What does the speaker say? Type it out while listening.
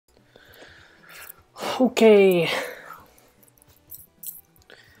Okay.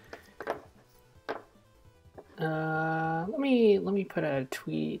 Let me put a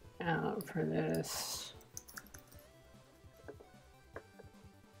tweet out for this.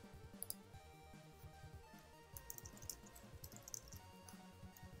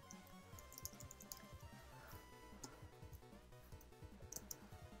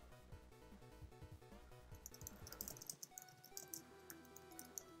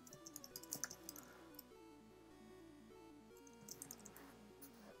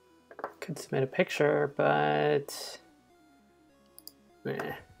 Could submit a picture, but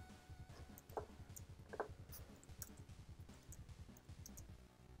okay.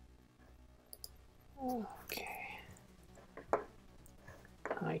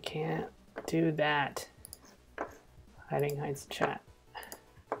 I can't do that. Hiding hides chat.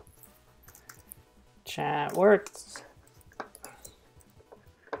 Chat works.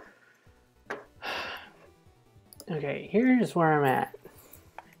 Okay, here's where I'm at.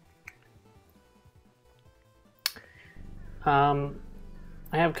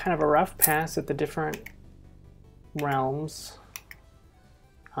 I have kind of a rough pass at the different realms.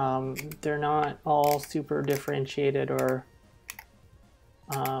 They're not all super differentiated or,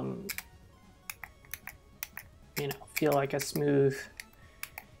 you know, feel like a smooth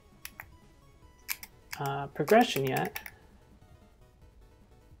progression yet.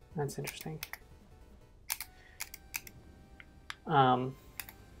 That's interesting.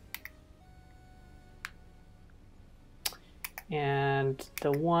 And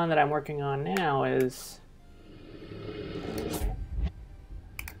the one that I'm working on now is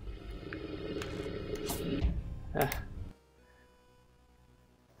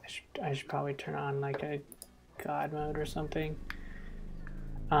I should probably turn on like a God mode or something.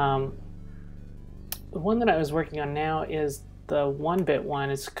 The one that I was working on now is the 1-bit one.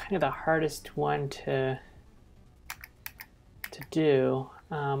 It's kind of the hardest one to do.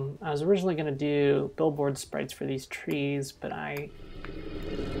 I was originally going to do billboard sprites for these trees, but I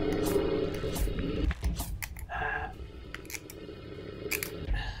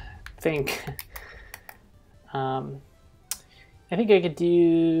think I think I could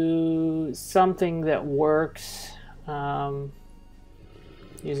do something that works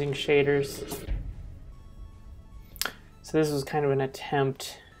using shaders. So this was kind of an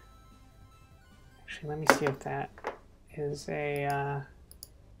attempt. Actually, let me see if that is a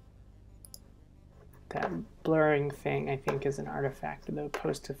that blurring thing. I think is an artifact of the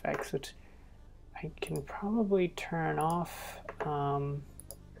post effects, which I can probably turn off. Oh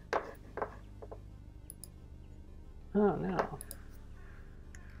no.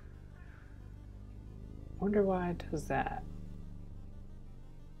 Wonder why it does that.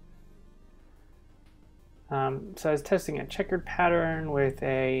 So I was testing a checkered pattern with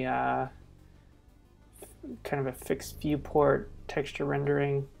a kind of a fixed viewport texture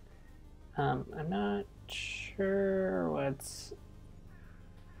rendering. I'm not sure what's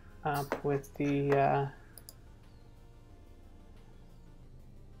up with the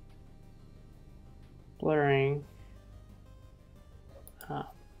blurring.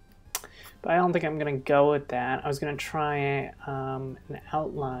 But I don't think I'm going to go with that. I was going to try an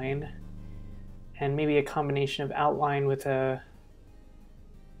outline, and maybe a combination of outline with a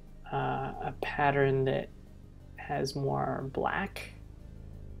pattern that has more black.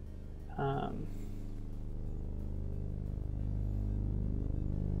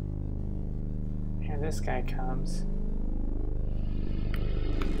 Here this guy comes.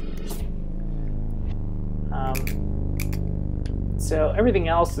 So everything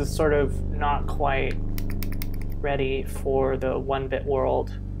else is sort of not quite ready for the 1-bit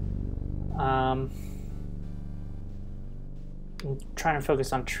world. I'm trying to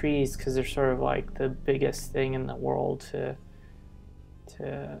focus on trees because they're sort of like the biggest thing in the world to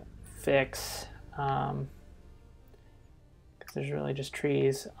fix. Because there's really just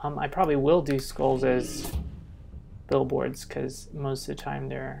trees. I probably will do skulls as billboards because most of the time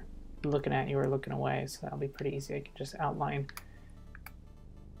they're looking at you or looking away, so that'll be pretty easy. I can just outline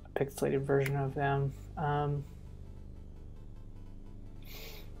a pixelated version of them.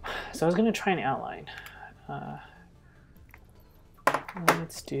 So I was going to try an outline.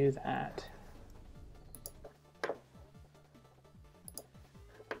 Let's do that. I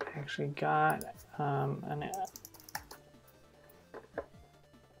actually got an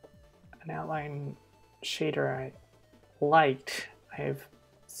outline shader I liked. I've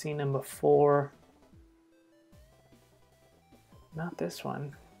seen them before. Not this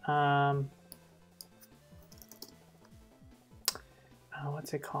one.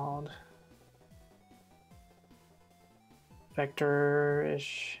 What's it called?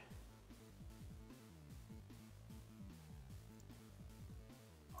 Vector-ish.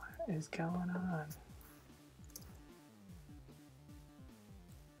 is going on?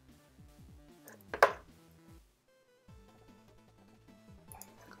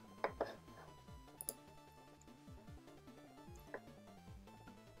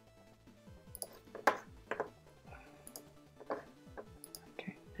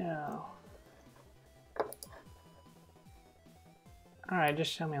 Okay, now. Alright,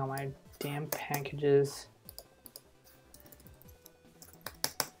 just show me all my damn packages.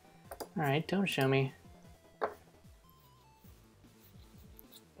 Alright, don't show me.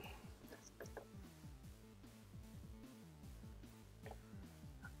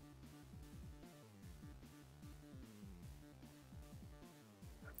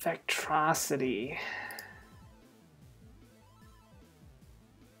 Vectrosity.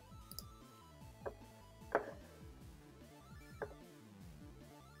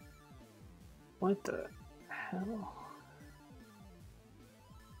 What the hell?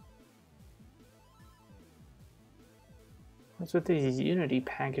 What's with these Unity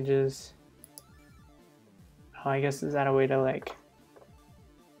packages? Oh, I guess is that a way to like...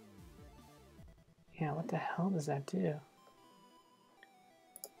 Yeah, what the hell does that do?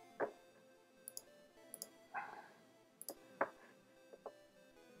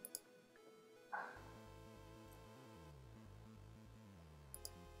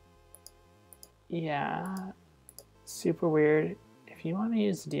 Yeah, super weird. If you want to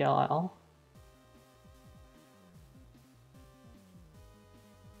use DLL,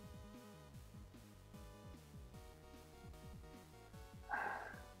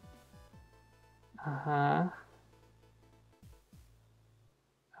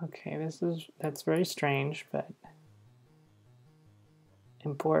 okay, that's very strange, but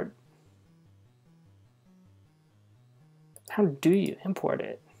import. How do you import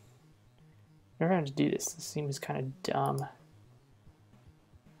it? Never had to do this. This seems kind of dumb.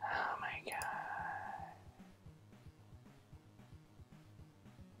 Oh my god.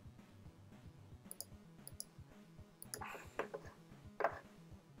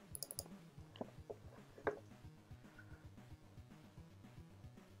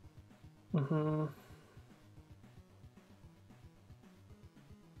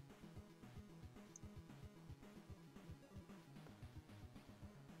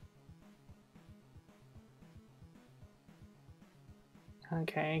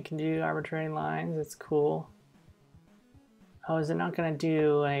 Okay, can do arbitrary lines. That's cool. Oh, is it not going to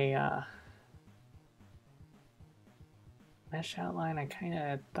do a mesh outline? I kind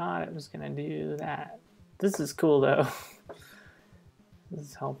of thought it was going to do that. This is cool, though. This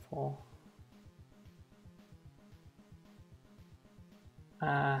is helpful.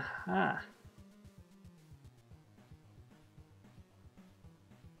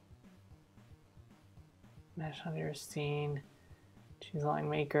 Mesh on your scene. Choose line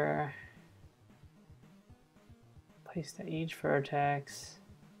maker. Place to each vertex.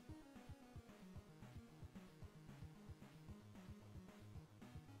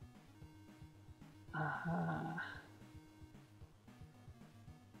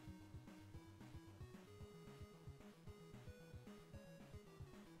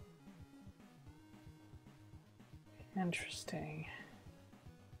 Interesting.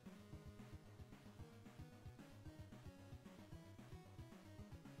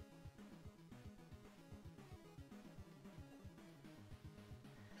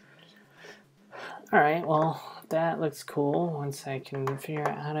 All right, well, that looks cool once I can figure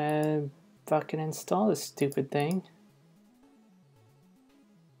out how to fucking install this stupid thing.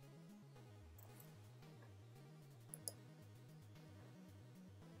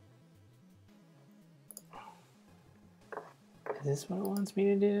 Is this what it wants me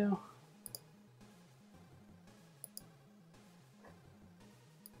to do?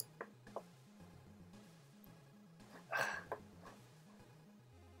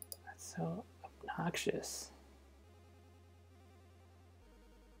 That's so obnoxious.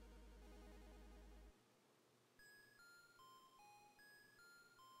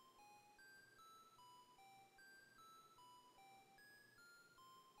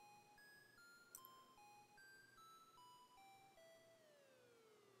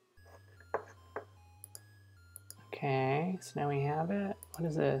 Okay, so now we have it. What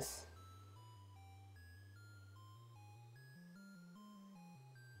is this?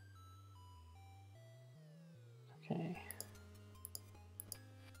 Okay.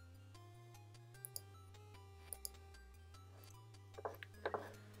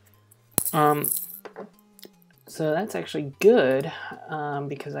 So that's actually good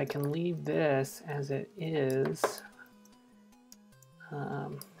because I can leave this as it is.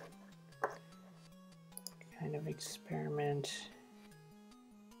 Kind of experiment.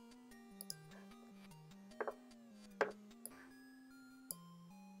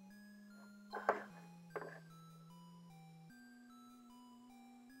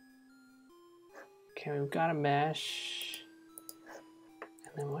 Okay, we've got a mesh.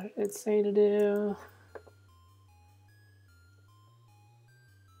 And then what did it say to do?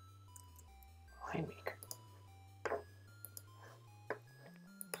 Line maker.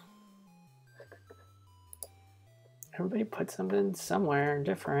 Everybody put something somewhere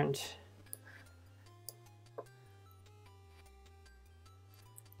different.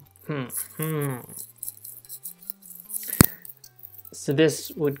 So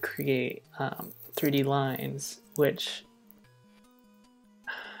this would create 3D lines, which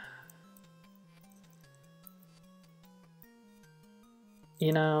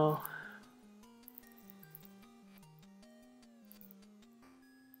you know,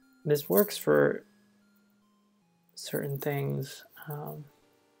 this works for certain things. I'm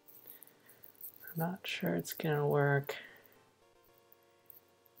not sure it's gonna work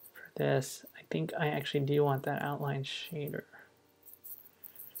for this. I think I actually do want that outline shader.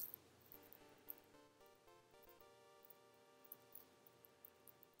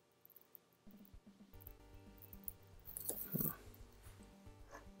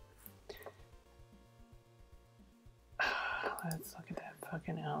 Let's look at that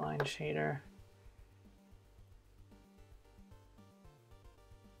fucking outline shader.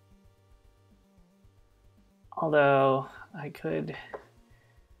 Although I could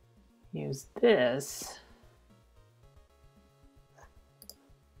use this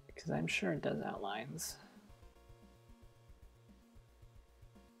because I'm sure it does outlines.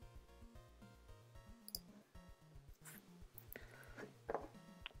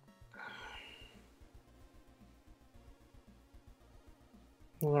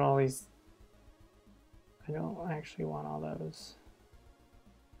 Look at all these. I don't actually want all those.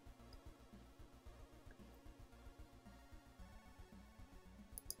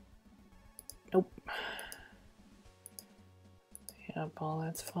 Nope. Yep, all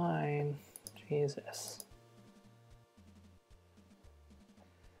that's fine. Jesus.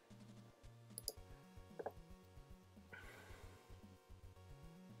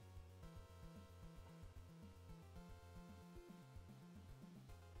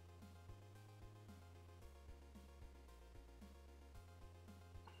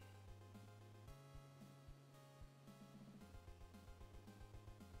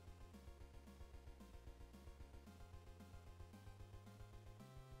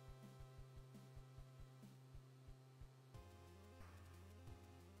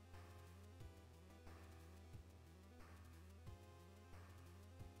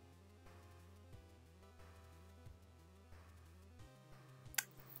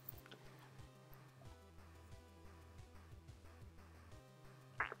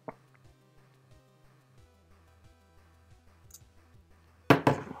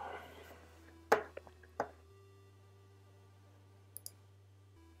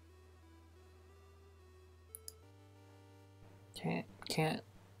 Can't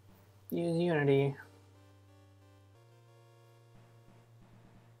use Unity.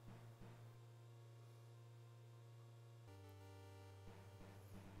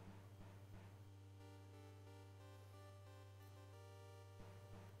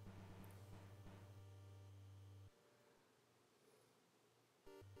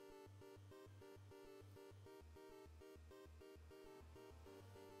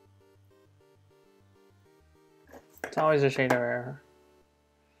 It's always a shader error.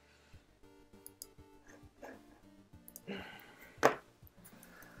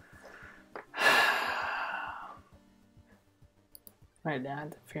 Right, now I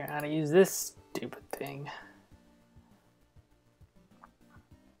have to figure out how to use this stupid thing.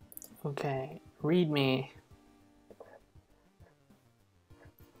 Okay, README.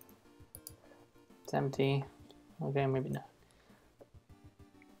 It's empty. Okay, maybe not.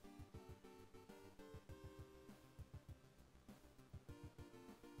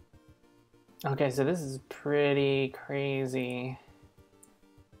 Okay, so this is pretty crazy.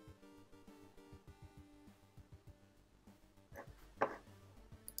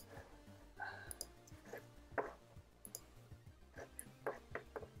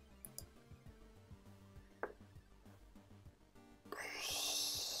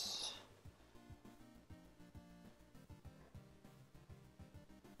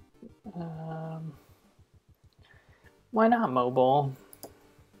 Why not mobile?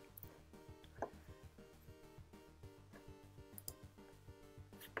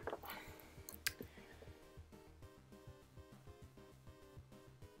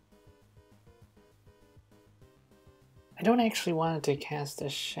 I don't actually want it to cast a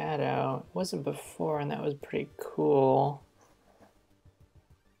shadow. It wasn't before, and that was pretty cool.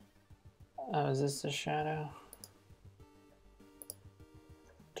 Oh, is this a shadow?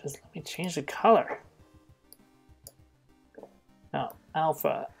 Just let me change the color.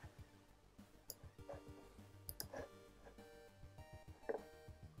 alpha.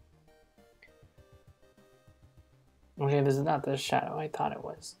 Okay, this is not the shadow I thought it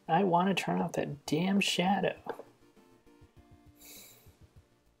was. I want to turn off that damn shadow.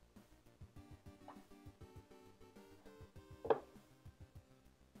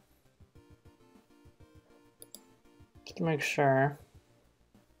 Just to make sure.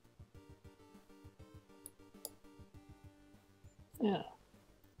 Yeah.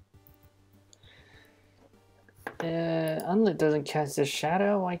 Unlit doesn't cast a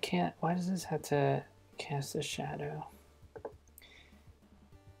shadow. Why does this have to cast a shadow?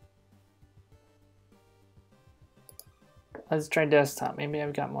 Let's try desktop. Maybe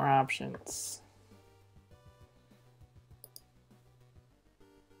I've got more options.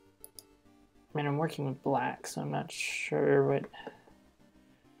 I mean, I'm working with black, so I'm not sure what...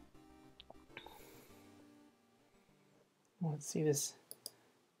 Let's see this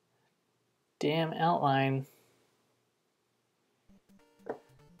damn outline.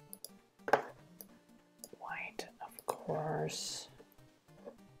 White, of course.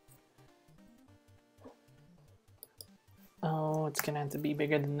 Oh, it's gonna have to be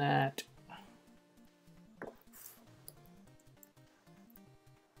bigger than that.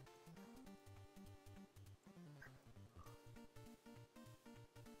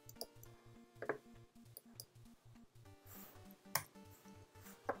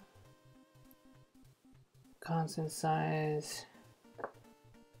 Constant size.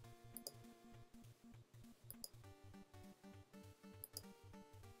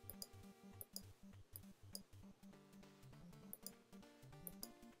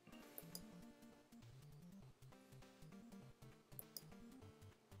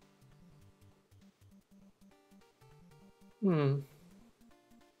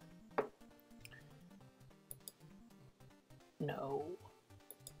 No.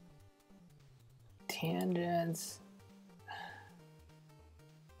 Tangents.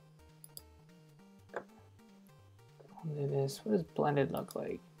 I'll do this. What does blended look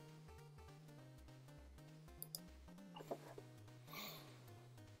like?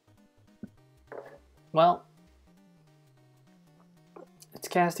 Well, it's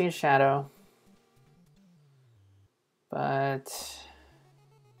casting a shadow, but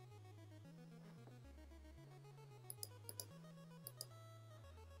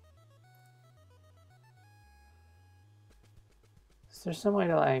is there some way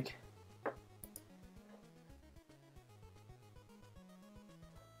to like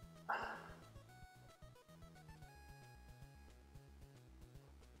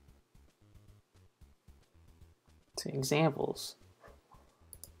examples?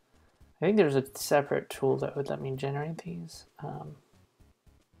 I think there's a separate tool that would let me generate these.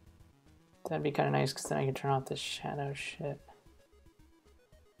 That'd be kind of nice because then I can turn off this shadow shit.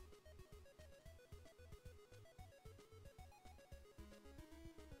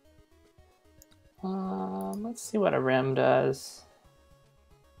 Let's see what a rim does.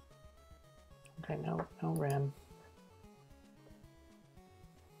 Okay, no rim.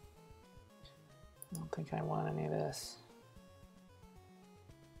 I don't think I want any of this.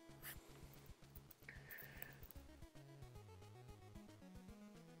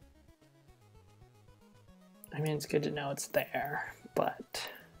 I mean, it's good to know it's there, but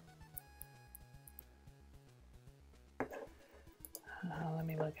let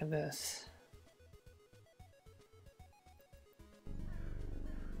me look at this.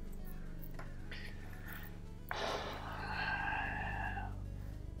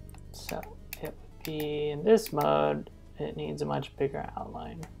 So it would be in this mode, it needs a much bigger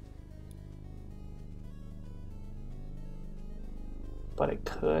outline. But it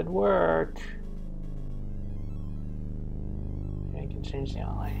could work. I can change the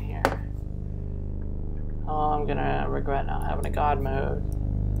outline here. Oh, I'm gonna regret not having a God mode.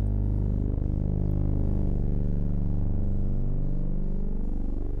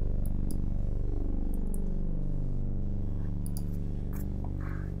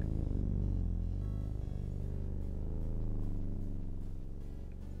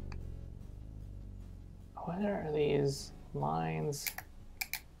 What are these lines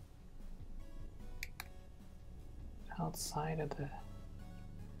outside of the...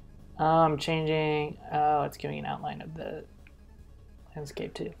 Oh, I'm changing... Oh, it's giving an outline of the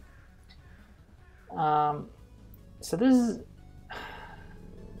landscape too. So this is...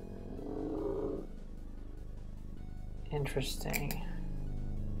 interesting.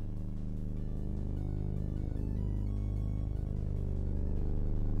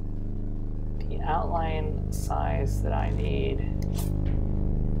 The outline size that I need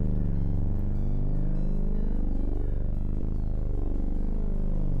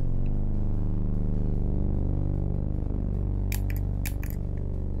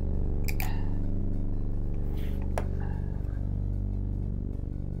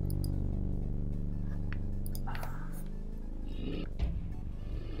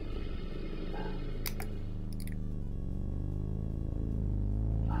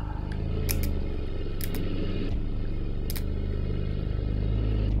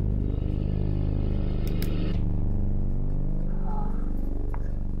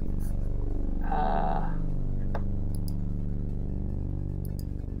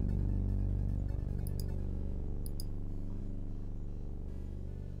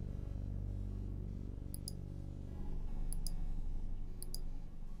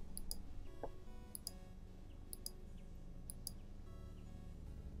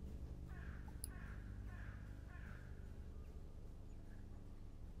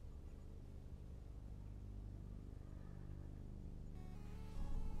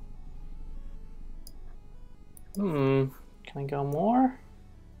Can I go more?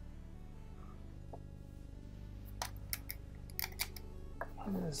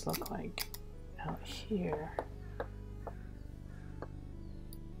 What does this look like out here?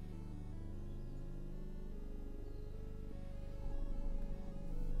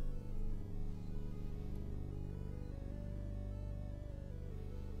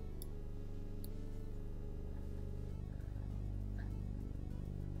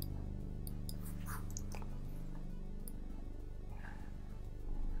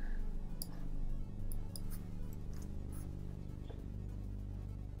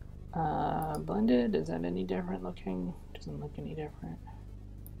 Blended, is that any different looking? Doesn't look any different.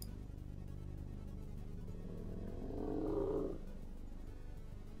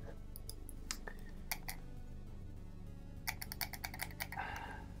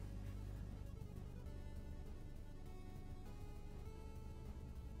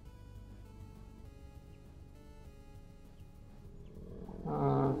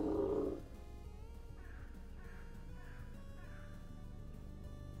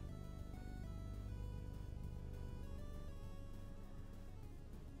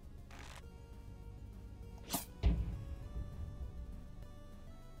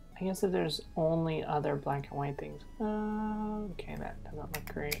 I guess if there's only other black and white things. Okay, that doesn't look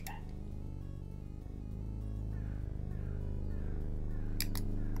great.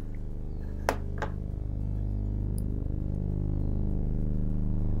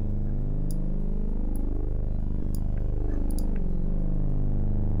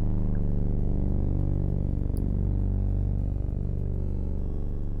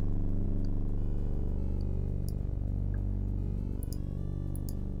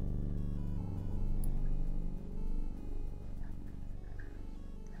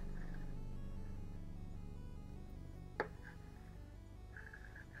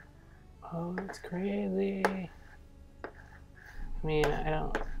 Oh, that's crazy. I mean, I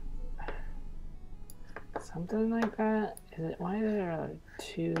don't... Something like that? Is it, why are there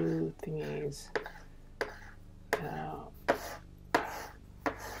two thingies? No.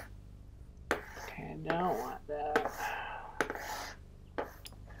 Okay, I don't want that.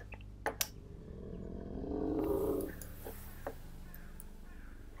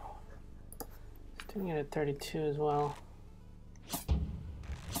 Just doing it at 32 as well.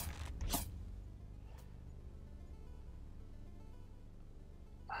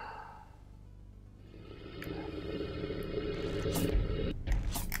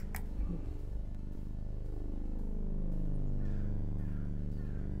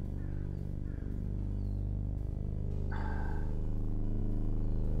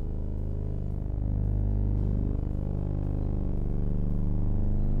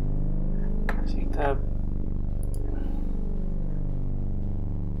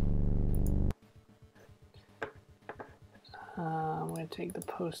 I'm going to take the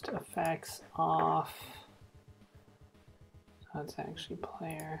post effects off. So it's actually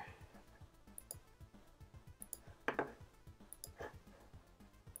player.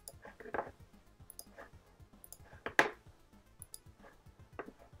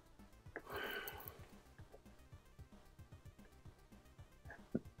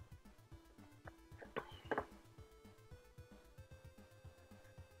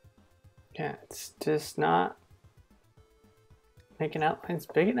 Yeah, it's just not making outlines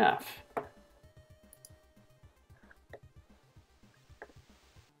big enough. Let's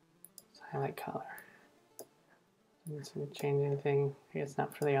highlight color. Doesn't change anything. I guess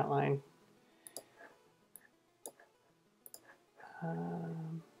not for the outline.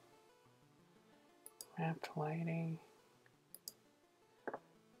 Wrapped lighting.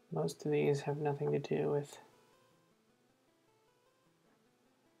 Most of these have nothing to do with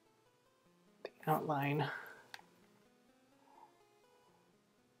the outline.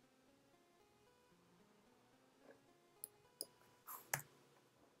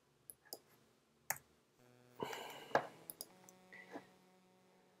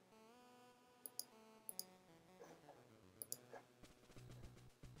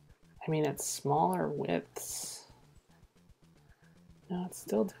 I mean, it's smaller widths. No, it's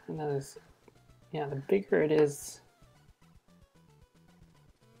still doing those. Yeah, the bigger it is.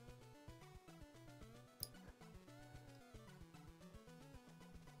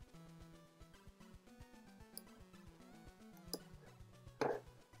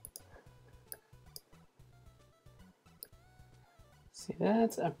 See,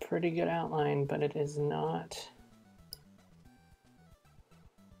 that's a pretty good outline, but it is not.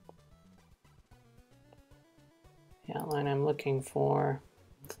 The outline I'm looking for,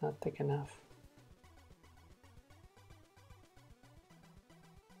 it's not thick enough.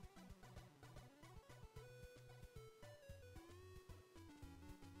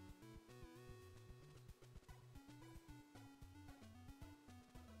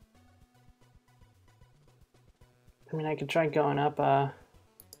 I mean, I could try going up go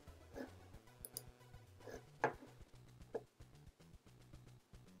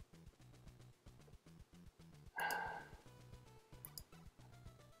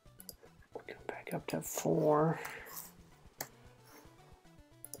back up to 4.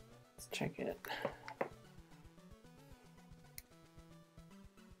 Let's check it.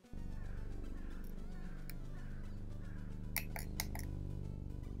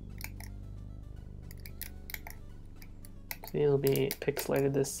 So it'll be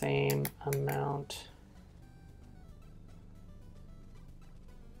pixelated the same amount.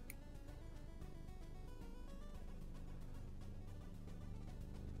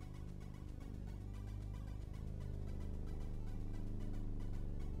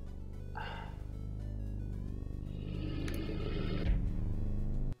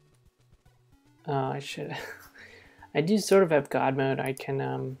 Oh, I should. I do sort of have God mode. I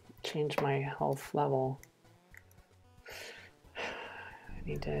can change my health level. I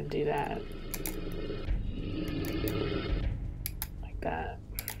need to do that. Like that.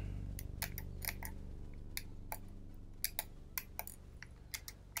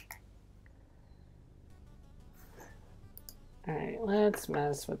 Alright, let's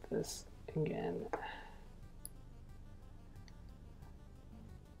mess with this again.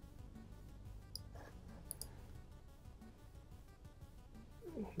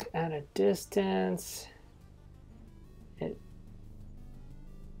 At a distance, it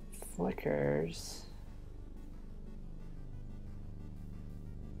flickers.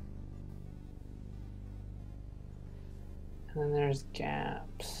 And then there's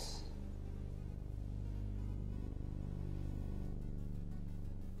gaps.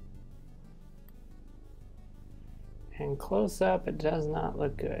 And close up, it does not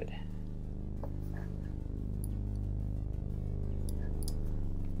look good.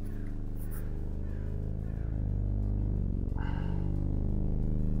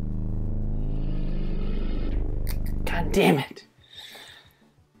 God damn it.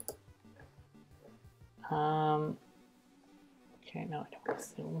 Okay, no, I don't want to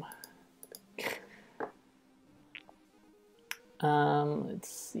zoom. Let's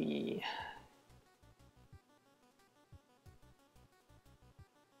see.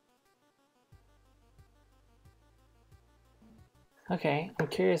 Okay, I'm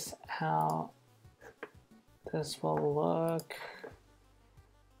curious how this will look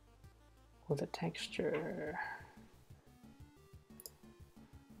with a texture.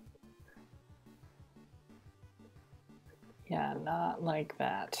 Yeah, not like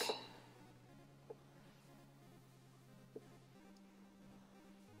that.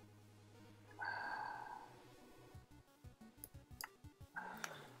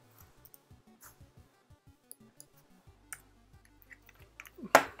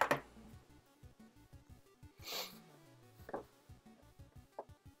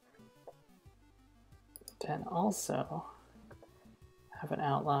 Then also have an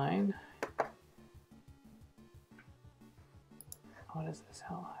outline. What is this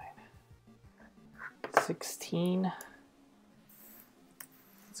outline? 16.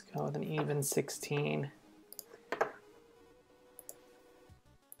 Let's go with an even 16.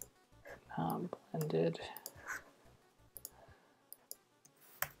 Blended.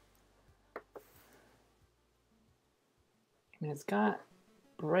 I mean, it's got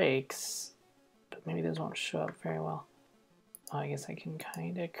breaks, but maybe those won't show up very well. Oh, I guess I can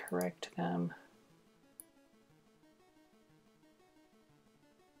kind of correct them.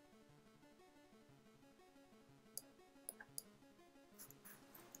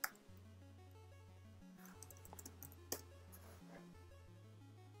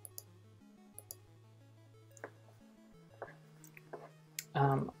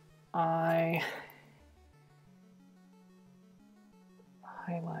 I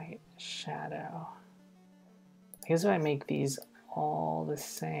highlight shadow. I guess if I make these all the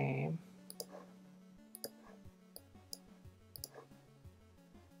same,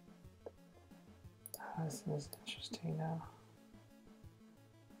 this is interesting now.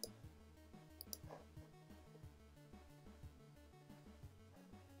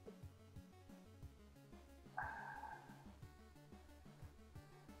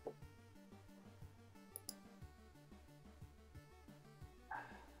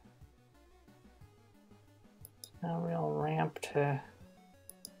 No real ramp to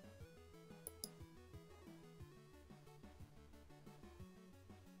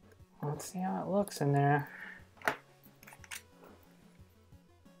let's see how it looks in there.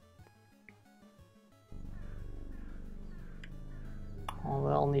 Oh,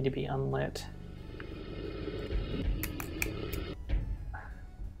 they'll need to be unlit.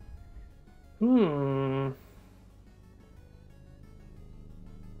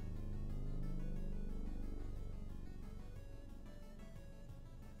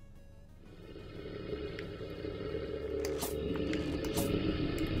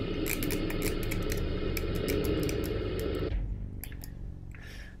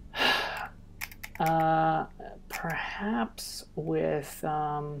 perhaps with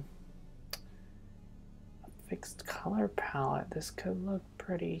a fixed color palette, this could look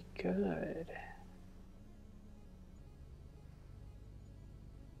pretty good.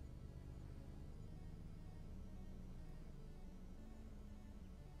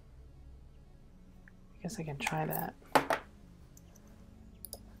 I guess I can try that.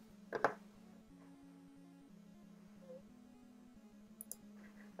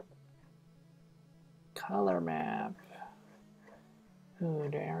 Color map. Ooh,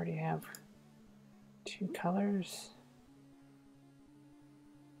 do I already have 2 colors?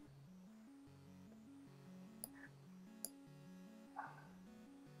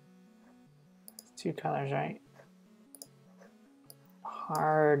 It's 2 colors, right?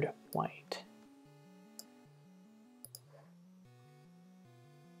 Hard white.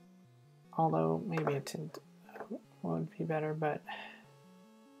 Although maybe a tint would be better, but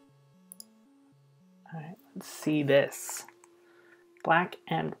all right, let's see this. Black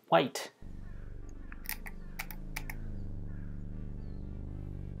and white.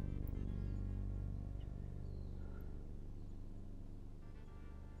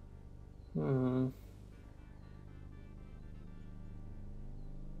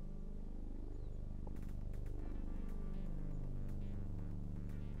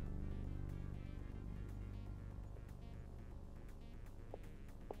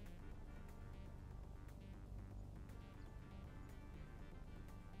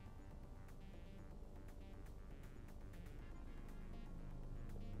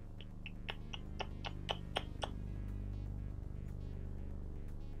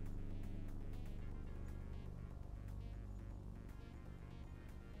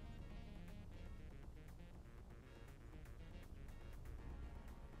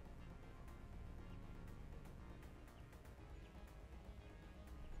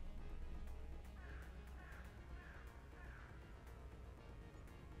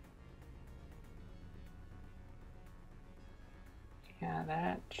 Yeah,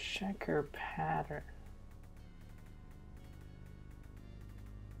 that checker pattern.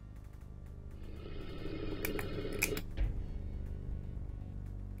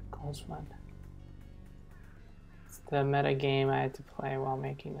 Close one. It's the meta game I had to play while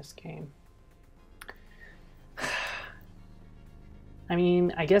making this game. I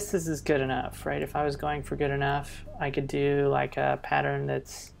mean, I guess this is good enough, right? If I was going for good enough, I could do like a pattern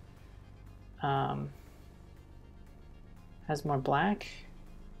that's has more black.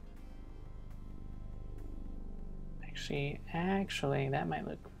 Actually, that might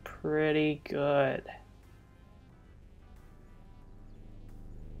look pretty good.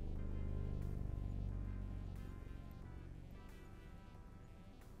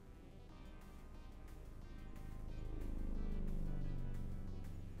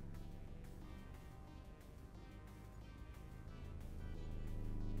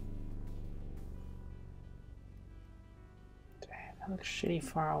 That looks shitty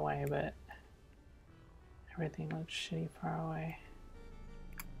far away, but everything looks shitty far away.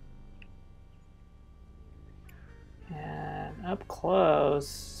 And up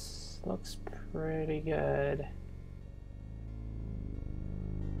close, looks pretty good.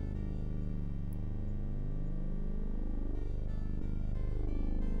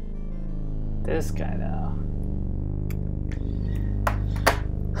 This guy, though.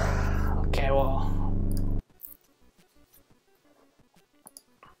 Okay, well.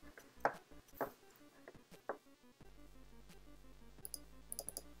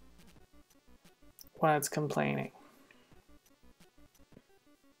 Well, it's complaining.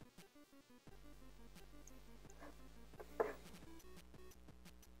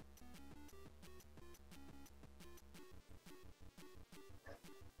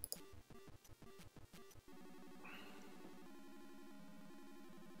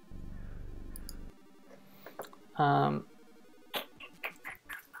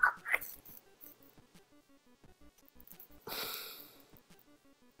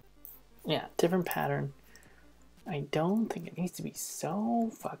 Yeah, different pattern. I don't think it needs to be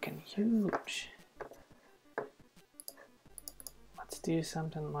so fucking huge. Let's do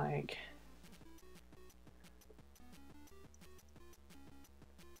something like...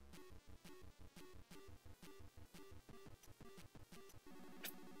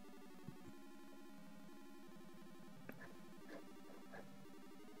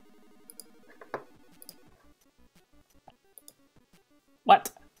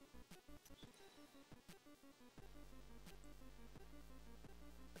 What?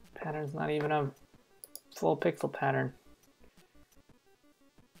 Pattern's not even a full pixel pattern.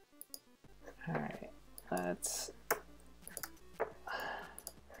 All right,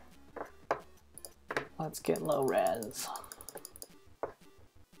 Let's get low res.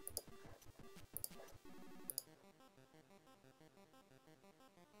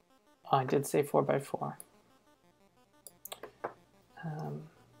 Oh, I did say 4x4.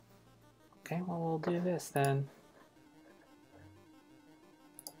 Okay, well, we'll do this then.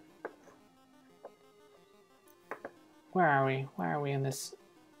 Where are we? Where are we in this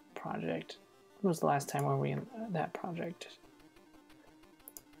project? When was the last time were we in that project?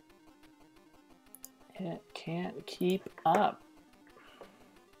 It can't keep up.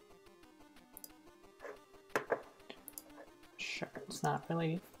 Sure, it's not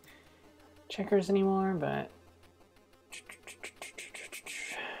really checkers anymore, but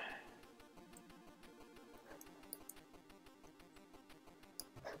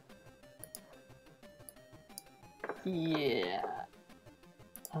yeah.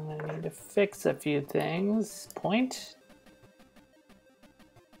 I'm gonna need to fix a few things. Point.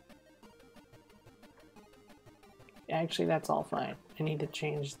 Actually, that's all fine. I need to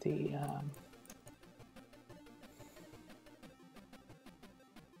change the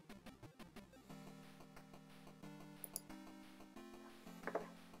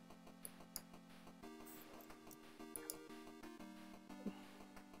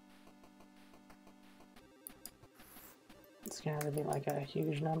it's gonna have to be like a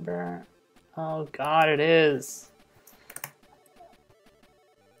huge number. Oh God, it is.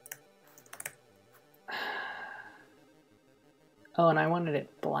 Oh, and I wanted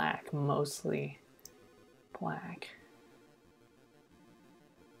it black, mostly black.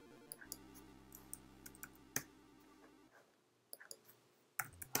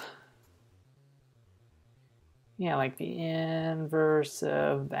 Yeah, like the inverse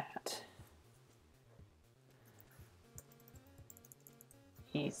of that.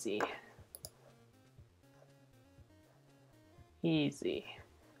 Easy. Easy.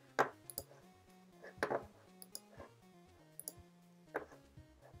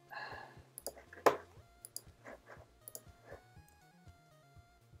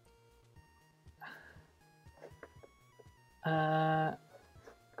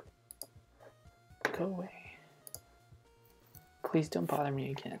 Go away. Please don't bother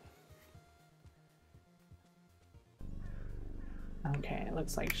me again. Okay, it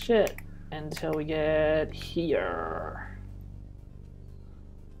looks like shit until we get here.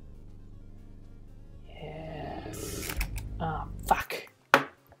 Yes. Oh, fuck.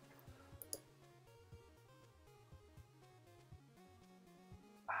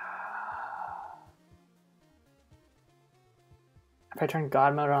 If I turn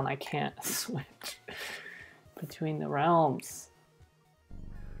God mode on, I can't switch between the realms.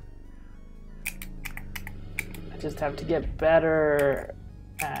 I just have to get better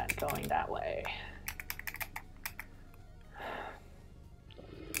at going that way.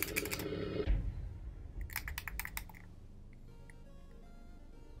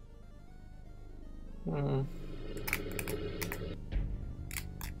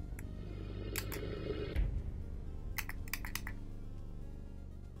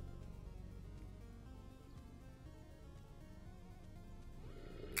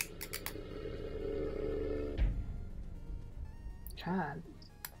 God,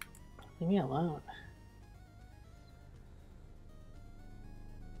 leave me alone.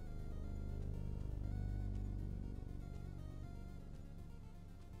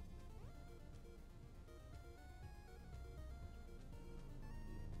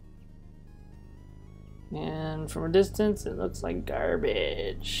 And from a distance, it looks like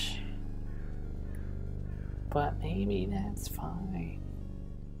garbage. But maybe that's fine.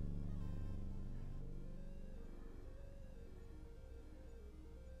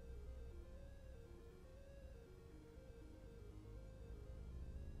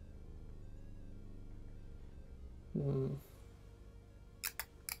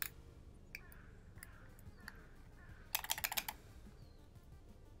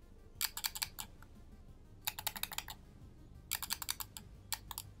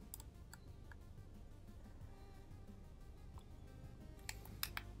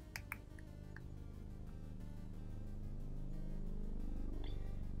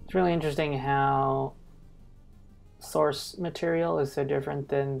 It's really interesting how source material is so different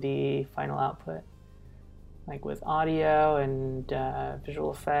than the final output. Like with audio and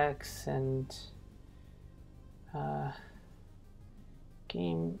visual effects and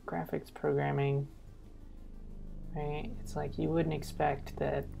game graphics programming, right? It's like you wouldn't expect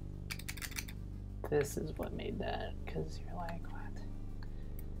that this is what made that, because you're like, what?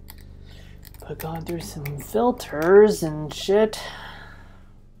 But going through some filters and shit,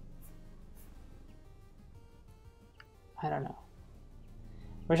 I don't know.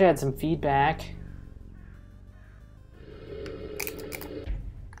 Wish I had some feedback.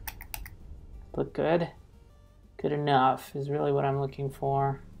 look good. Good enough is really what I'm looking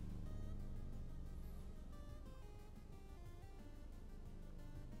for.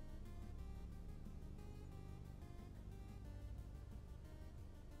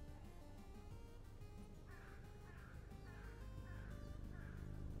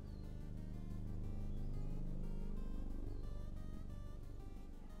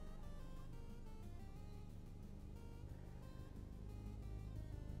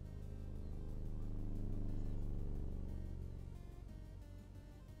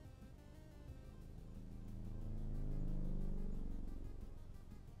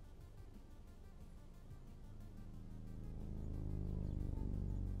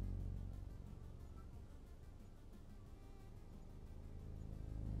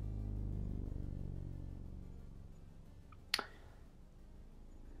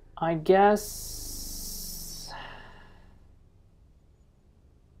 I guess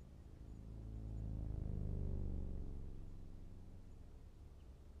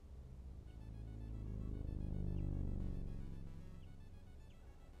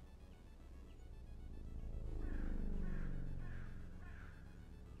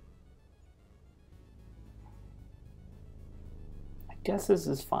this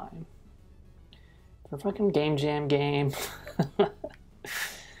is fine. For a fucking Game Jam game.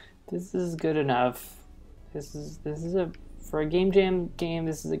 This is good enough. This is a for a Game Jam game.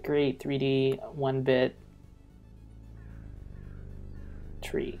 This is a great 3D 1-bit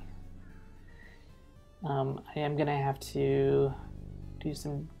tree. I am gonna have to do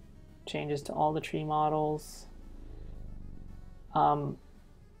some changes to all the tree models.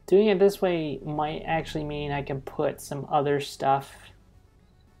 Doing it this way might actually mean I can put some other stuff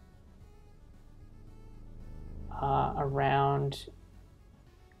around,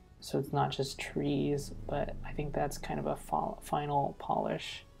 so it's not just trees, but I think that's kind of a final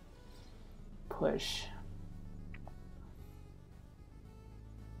polish push.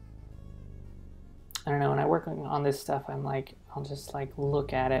 I don't know, when I work on this stuff, I'm like, I'll just like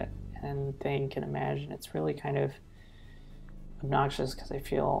look at it and think and imagine. It's really kind of obnoxious because I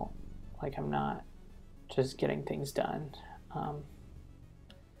feel like I'm not just getting things done.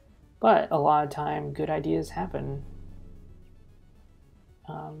 But a lot of time, good ideas happen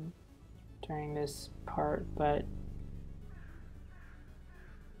during this part, but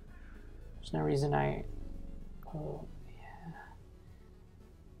there's no reason oh yeah,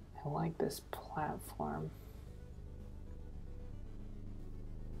 I like this platform.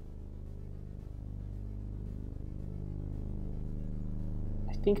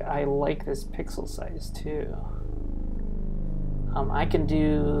 I think I like this pixel size too. I can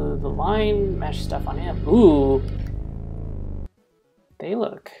do the line mesh stuff on him. Ooh, they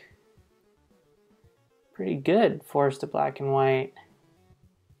look pretty good forced to black and white.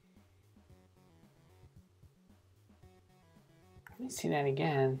 Let me see that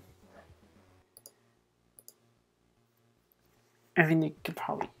again. I mean, you could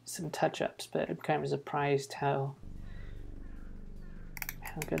probably use some touch-ups, but I'm kind of surprised how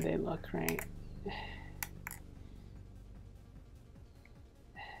good they look, right?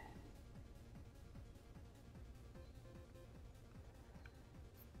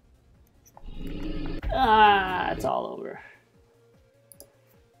 Ah, it's all over.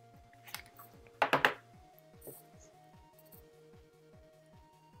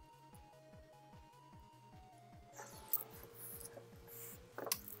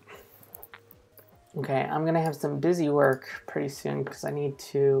 Okay, I'm gonna have some busy work pretty soon because I need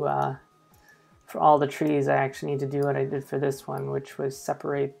to, for all the trees, I actually need to do what I did for this one, which was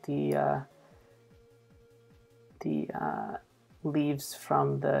separate the leaves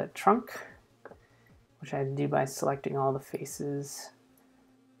from the trunk, which I had to do by selecting all the faces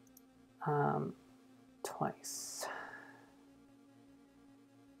twice.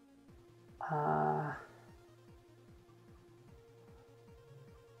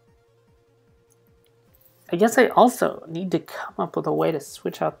 I guess I also need to come up with a way to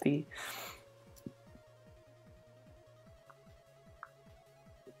switch out the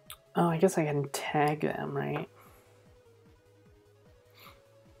oh, I guess I can tag them, right?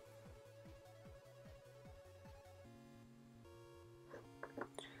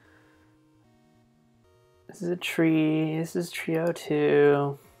 This is a tree. This is trio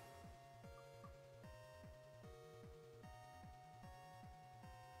 2.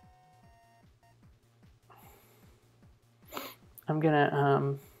 I'm gonna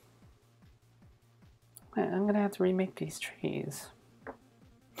have to remake these trees.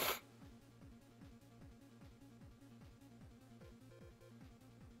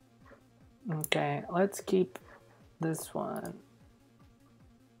 Okay, let's keep this one.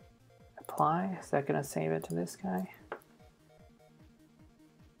 apply. Is that going to save it to this guy?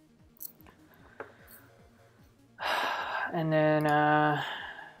 And then I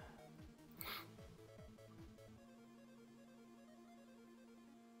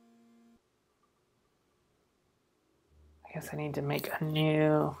guess I need to make a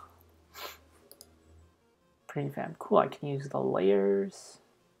new prefab. Cool, I can use the layers.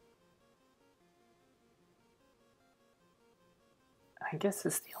 I guess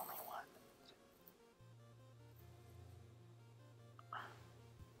it's the only one.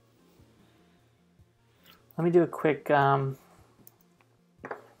 Let me do a quick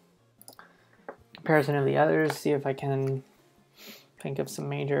comparison of the others, see if I can think of some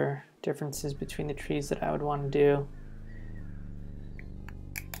major differences between the trees that I would want to do.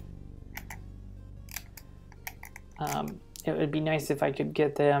 It would be nice if I could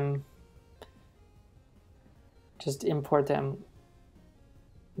get them, just import them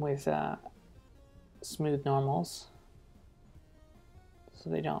with smooth normals so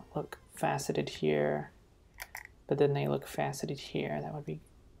they don't look faceted here, but then they look faceted here. That would be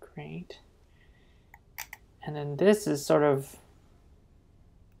great. And then this is sort of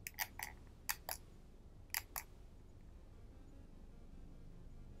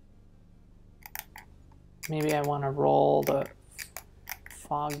maybe I want to roll the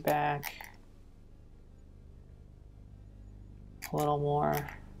fog back a little more,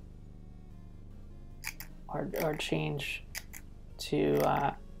 or change to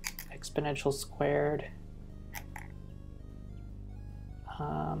exponential squared.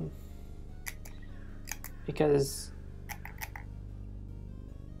 Because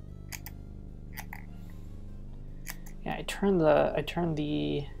yeah, I turned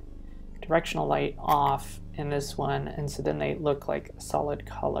the directional light off in this one, and so then they look like solid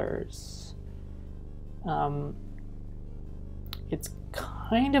colors. It's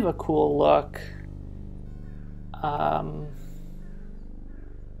kind of a cool look. I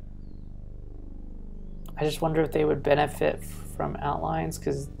just wonder if they would benefit from outlines,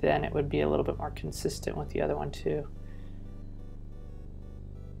 because then it would be a little bit more consistent with the other one too.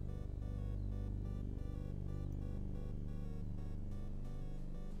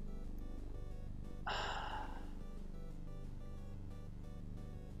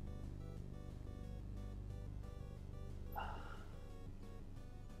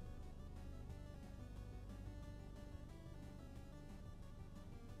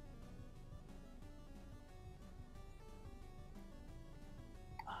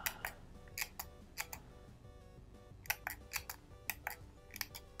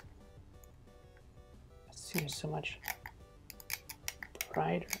 Seems so much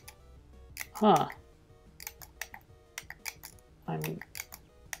brighter. Huh. I'm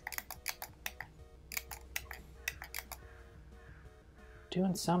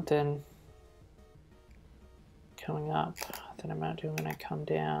doing something coming up that I'm not doing when I come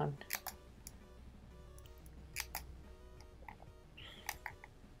down.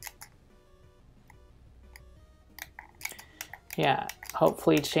 Yeah,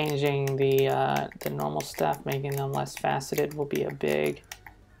 hopefully changing the normal stuff, making them less faceted, will be a big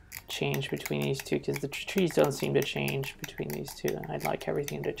change between these two, because the trees don't seem to change between these two, and I'd like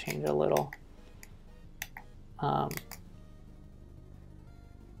everything to change a little. And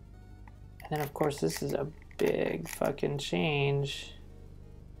then of course this is a big fucking change.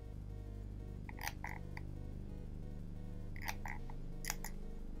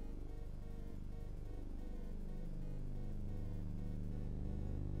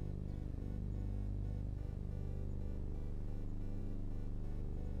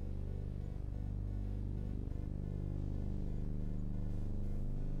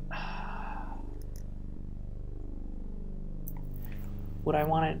 Would I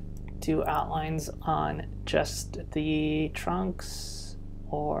want to do outlines on just the trunks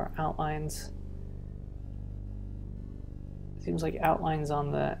or outlines? Seems like outlines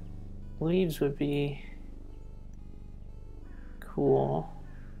on the leaves would be cool.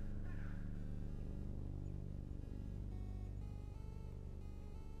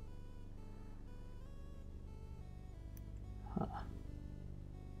 Huh.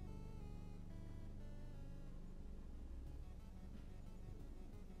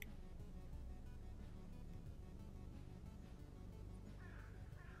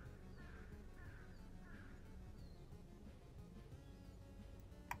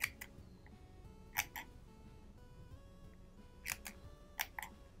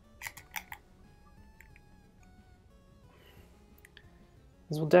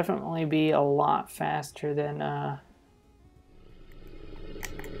 This will definitely be a lot faster than oh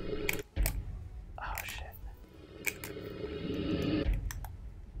shit.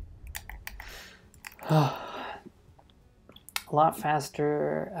 lot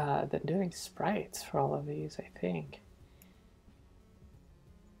faster than doing sprites for all of these, I think.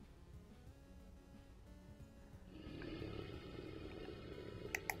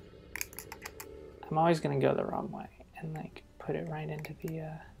 I'm always going to go the wrong way and like put it right into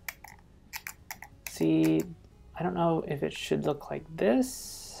the... See, I don't know if it should look like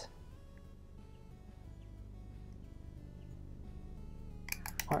this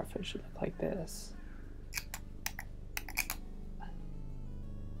or if it should look like this.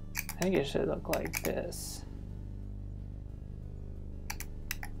 I think it should look like this.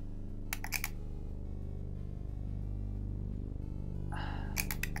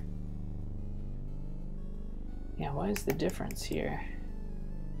 Yeah, what is the difference here?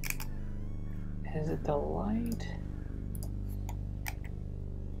 Is it the light?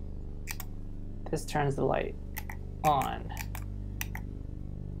 This turns the light on.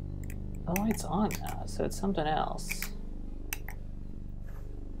 The light's on now, so it's something else.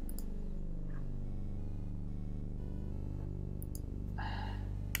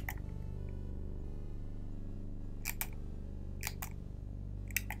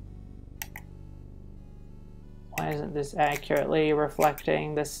 Why isn't this accurately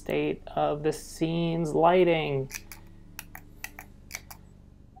reflecting the state of the scene's lighting?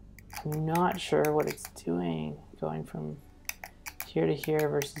 I'm not sure what it's doing, going from here to here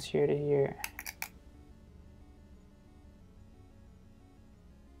versus here to here.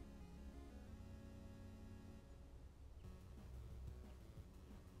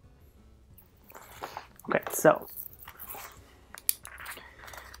 Okay, so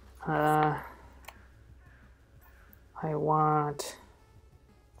I want,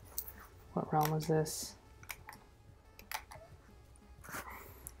 what realm is this?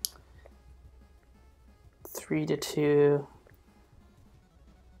 Three to two.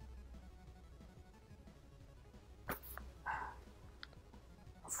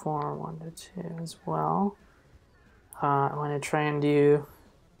 Four, 1 to 2 as well. I'm going to try and do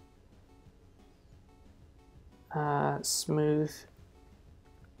smooth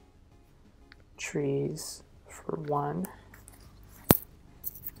trees for 1.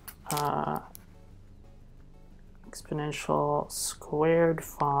 Exponential squared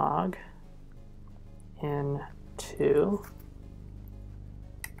fog in 2.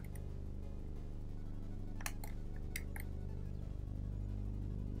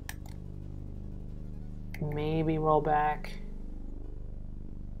 Maybe roll back.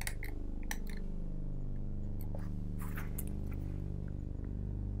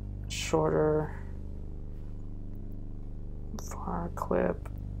 Shorter far clip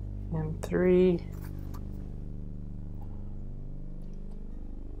in 3.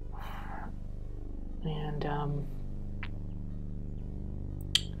 And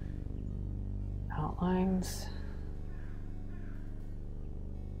outlines.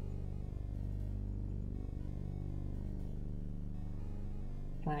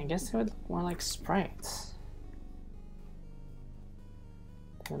 I guess it would look more like sprites.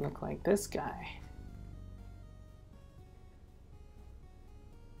 It would look like this guy.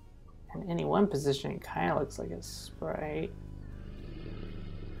 In any one position, it kind of looks like a sprite.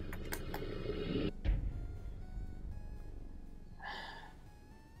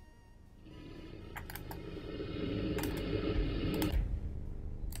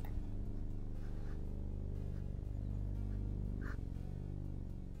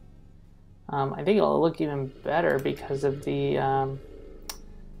 I think it'll look even better because of the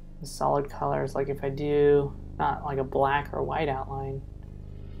solid colors. Like if I do not like a black or white outline,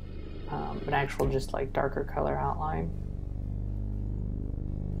 but actual just like darker color outline.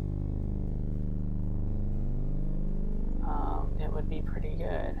 It would be pretty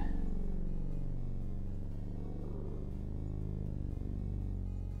good.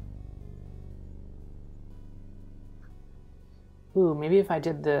 Ooh, maybe if I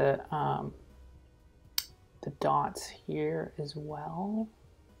did the dots here as well.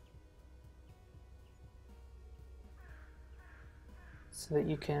 So that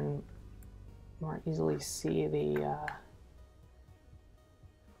you can more easily see the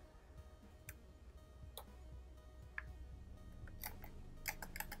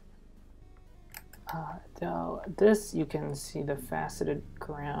though this you can see the faceted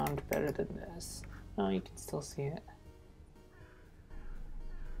ground better than this. Oh, you can still see it.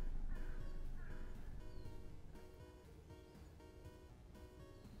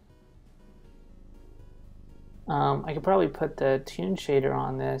 I could probably put the Toon shader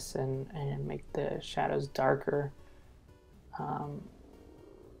on this and make the shadows darker.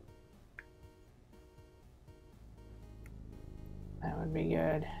 That would be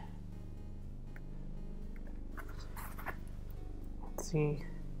good. see.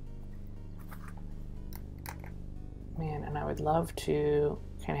 Man, and I would love to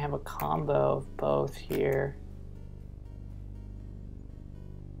kind of have a combo of both here.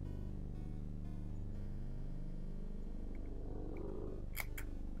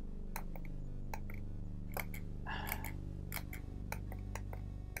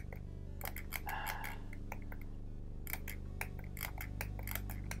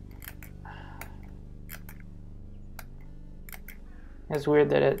 It's weird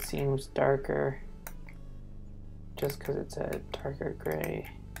that it seems darker just because it's a darker gray.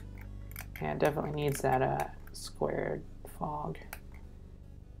 Yeah, it definitely needs that squared fog.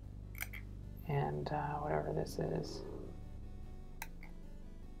 And whatever this is.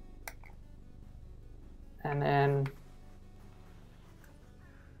 And then,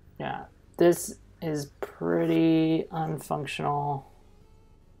 yeah, this is pretty unfunctional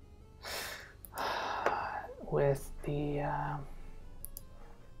with the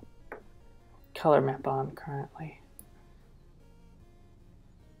color map on currently.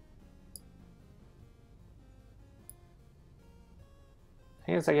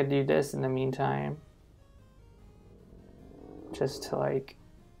 I guess I could do this in the meantime, just to like,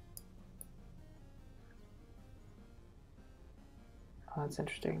 oh, that's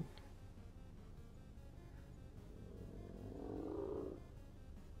interesting.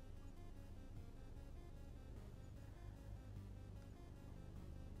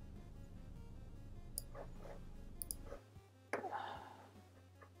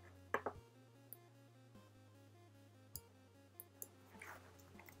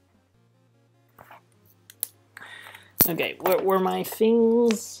 Okay, what were my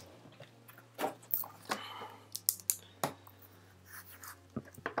things?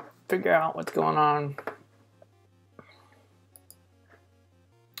 Figure out what's going on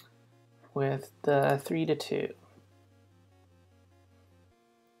with the 3 to 2.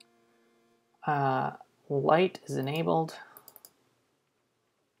 Light is enabled.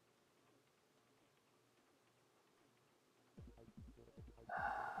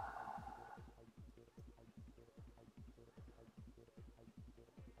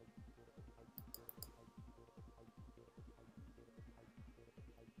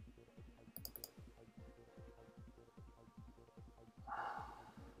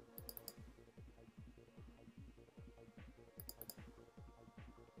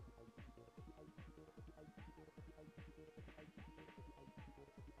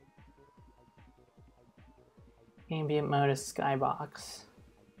 Ambient mode is skybox.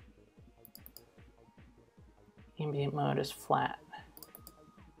 Ambient mode is flat.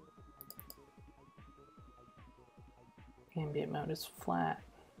 Ambient mode is flat.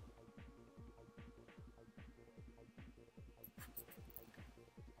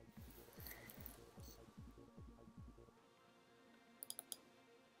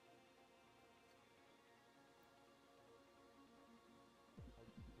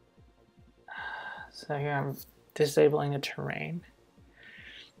 So here I'm disabling the terrain.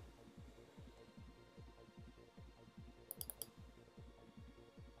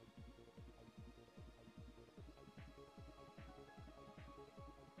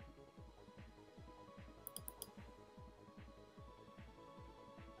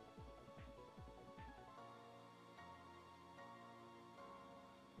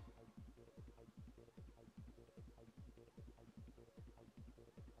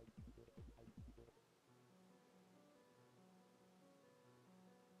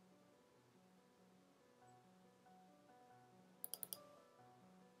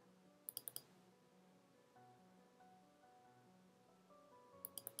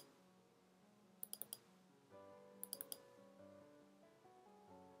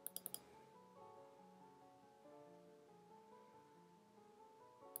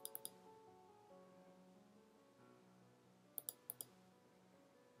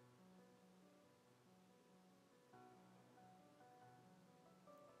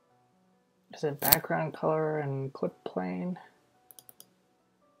 Is it background color and clip plane?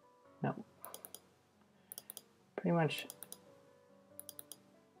 No. Pretty much.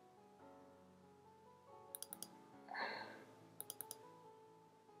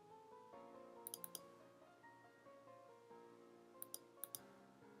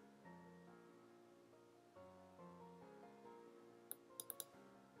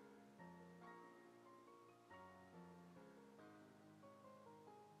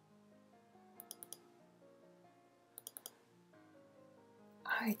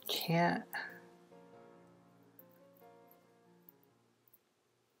 I can't.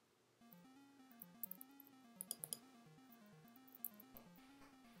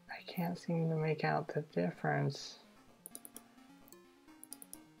 I can't seem to make out the difference.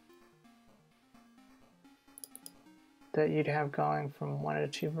 that you'd have going from 1 to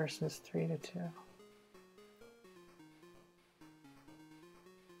 2 versus 3 to 2.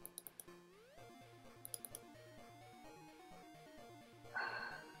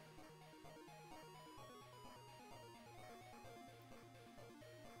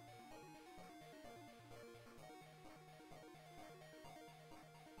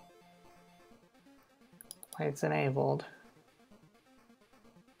 Lights enabled.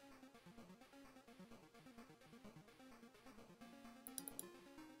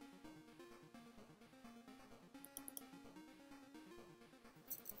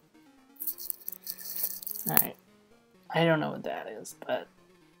 All right. I don't know what that is, but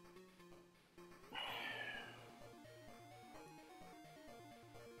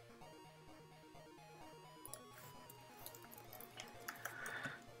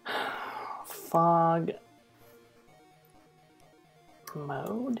fog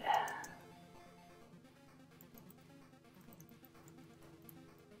mode.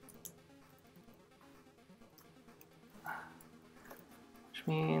 Which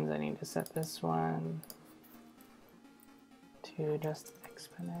means I need to set this one to just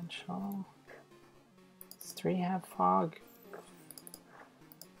exponential. Does 3 have fog?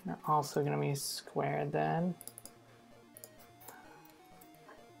 They're also going to be squared then.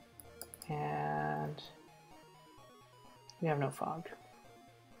 And we have no fog.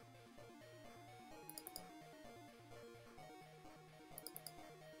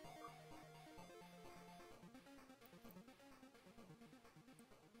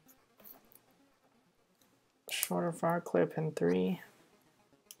 Shorter far clip in 3.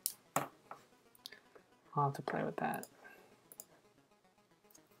 I'll have to play with that.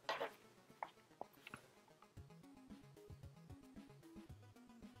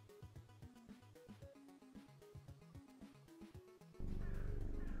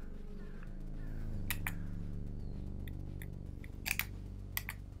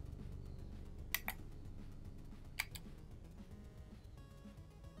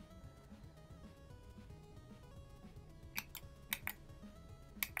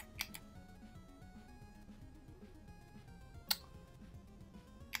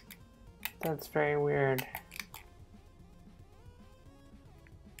 That's very weird.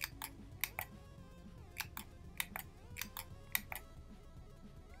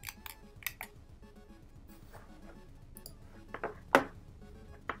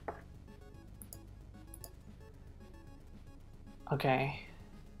 Okay,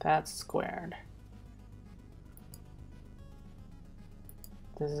 that's squared.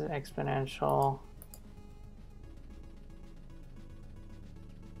 This is exponential.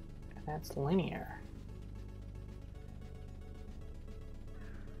 That's linear.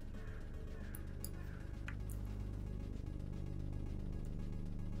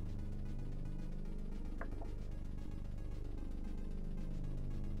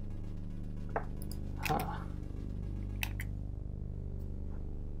 Huh.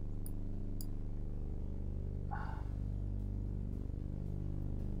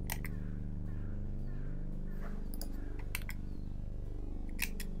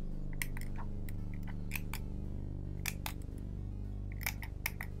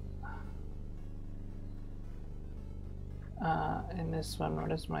 And this one,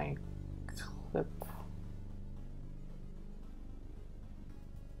 what is my clip?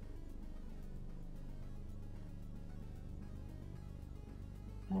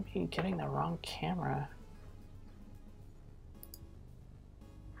 I might be getting the wrong camera.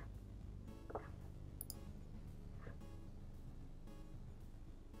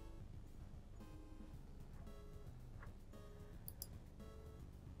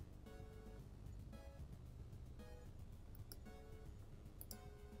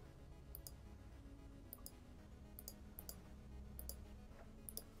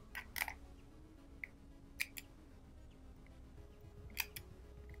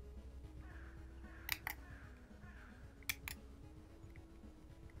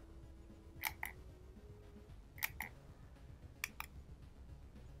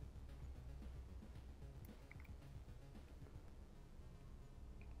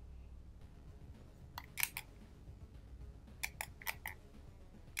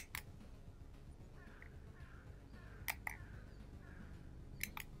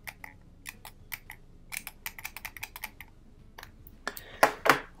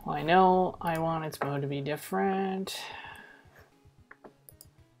 Well, I know I want its mode to be different.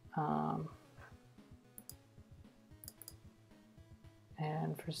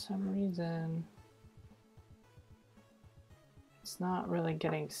 And for some reason, it's not really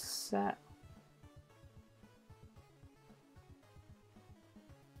getting set.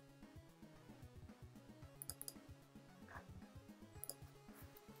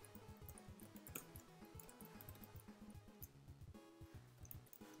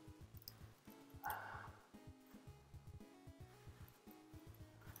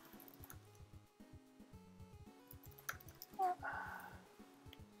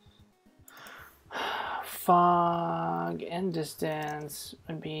 fog and distance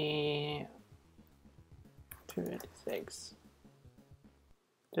would be 256.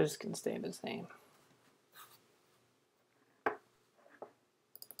 This can stay the same.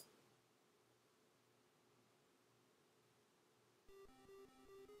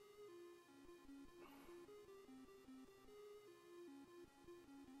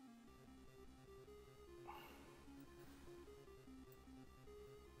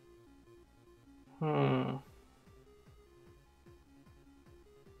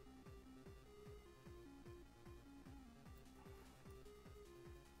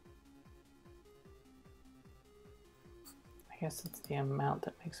 I guess it's the amount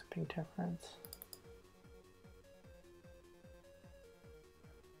that makes a big difference.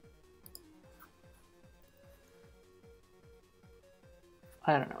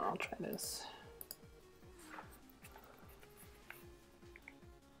 I don't know, I'll try this.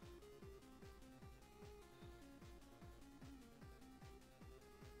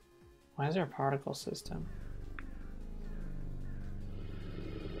 Why is there a particle system?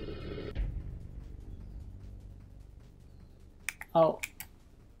 Oh,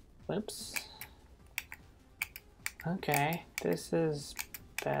 whoops. Okay, this is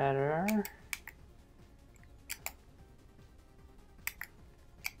better.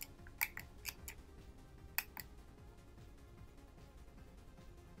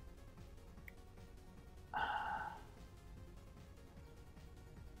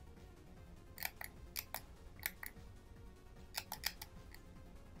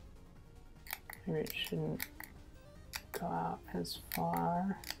 Maybe it shouldn't go out as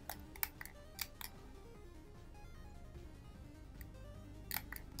far.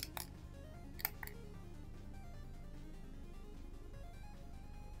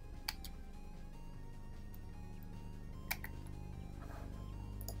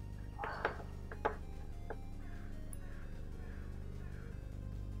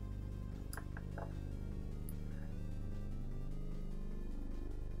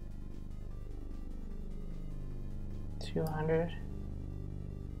 $200.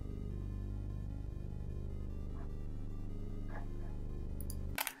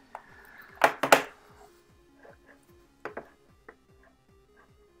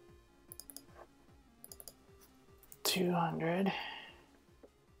 $200.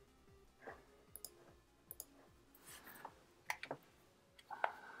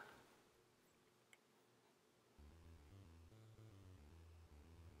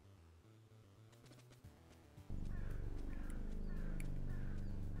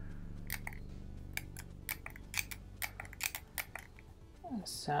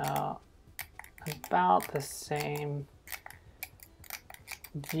 So about the same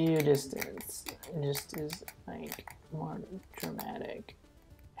view distance, it just is like more dramatic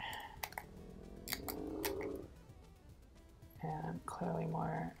and clearly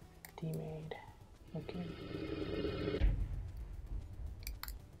more demade looking.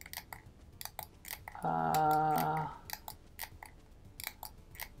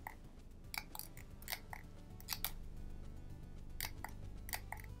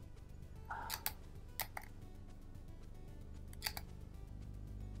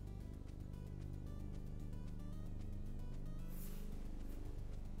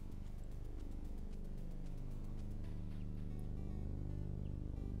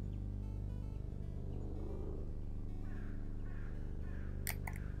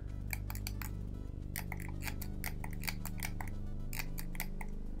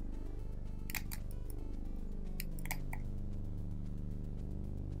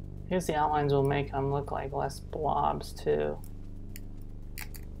 I guess the outlines will make them look like less blobs too.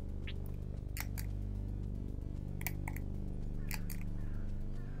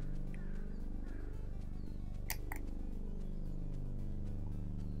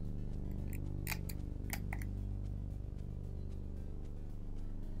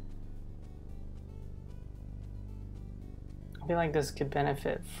 I feel like this could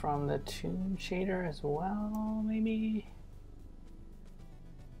benefit from the Toon shader as well, maybe.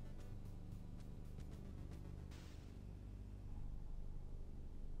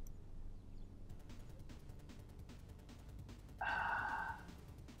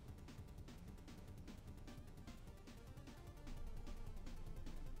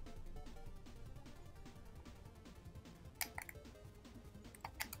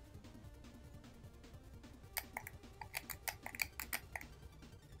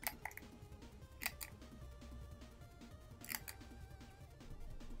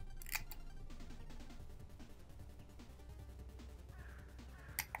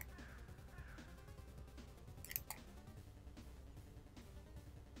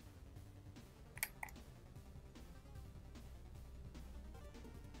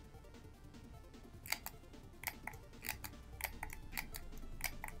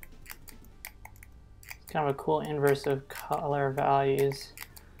 kind of a cool inverse of color values.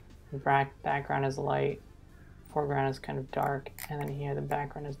 The background is light, foreground is kind of dark, and then here the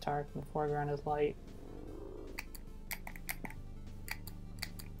background is dark and the foreground is light.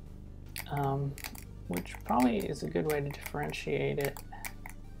 Which probably is a good way to differentiate it.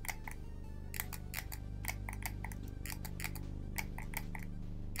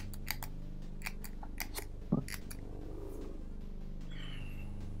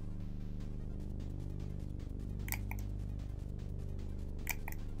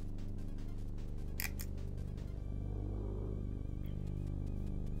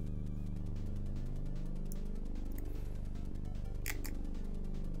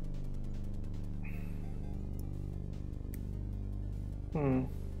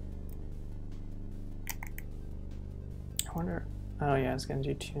 I wonder, oh yeah, I was going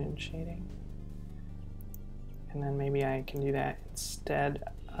to do tune shading. And then maybe I can do that instead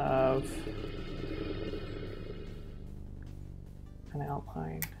of an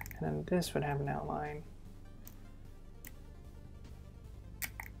outline. And then this would have an outline.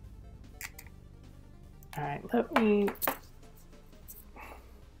 All right, let me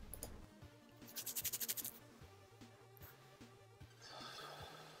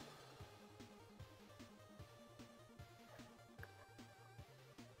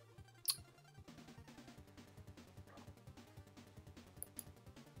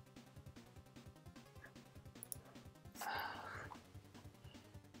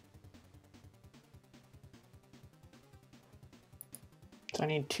I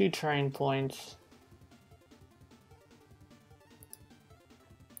need 2 terrain points.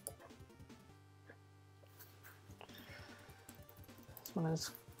 This one is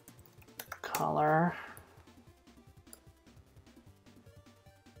color.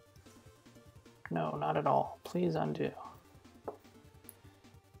 No, not at all. Please undo.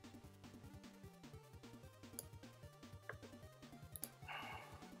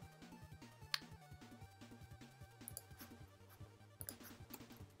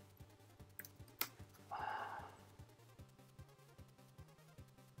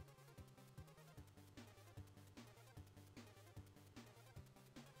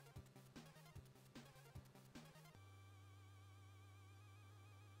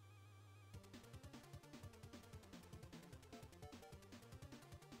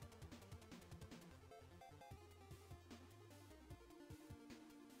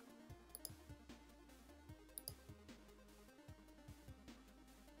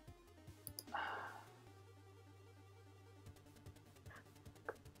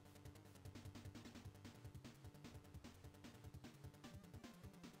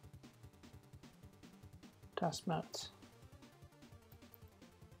 Dust motes.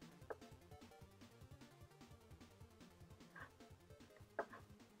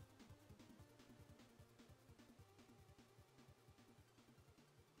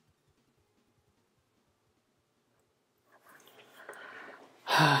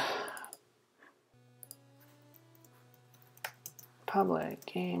 Public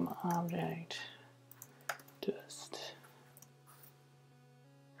game object dust.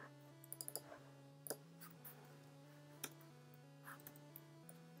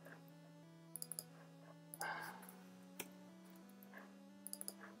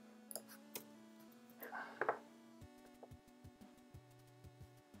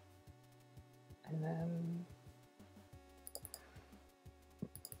 And then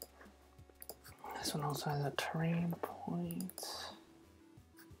this one also has a terrain point.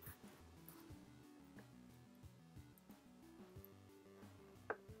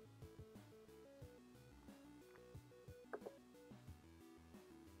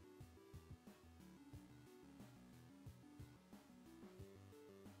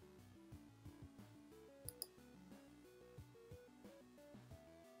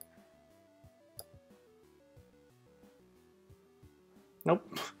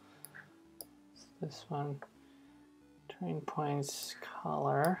 Nope. This one, terrain points,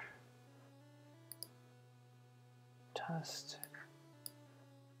 color, dust.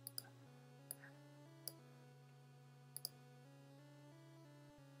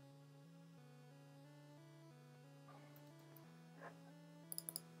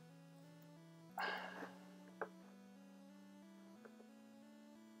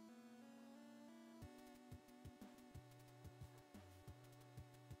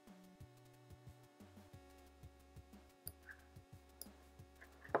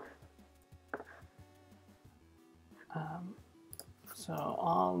 So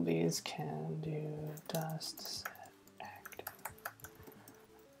all these can do dust set active.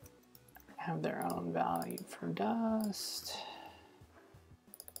 Have their own value for dust.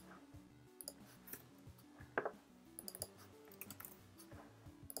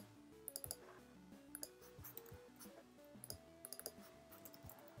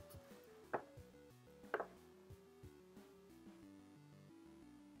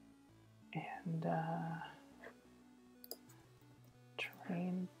 And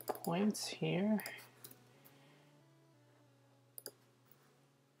terrain points here.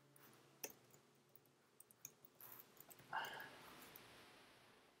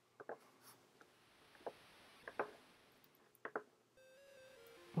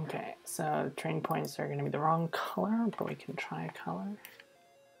 Okay, so terrain points are going to be the wrong color, but we can try a color.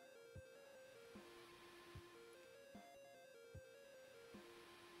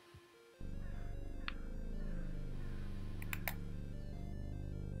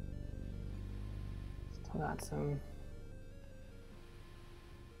 Still got some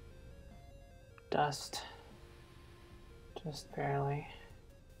dust, just barely.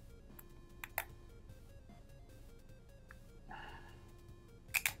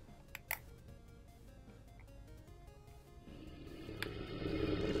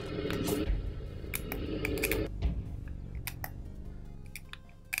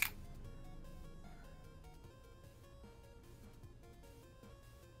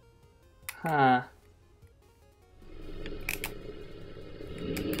 Huh.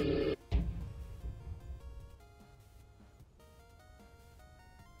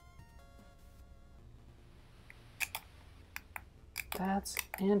 That's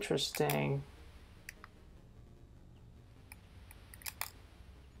interesting.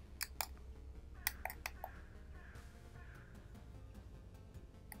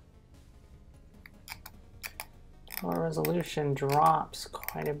 Lower resolution drops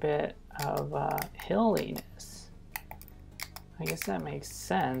quite a bit of hilliness. I guess that makes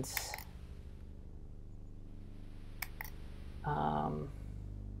sense.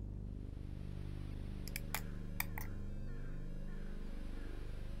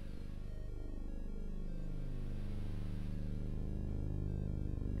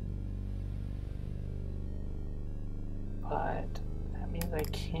 But that means I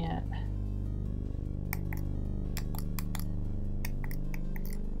can't.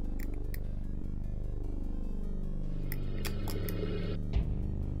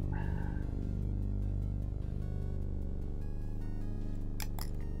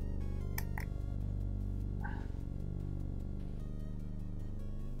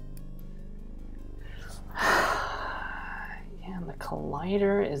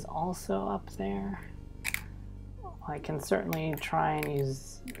 Collider is also up there. I can certainly try and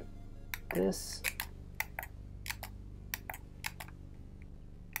use this.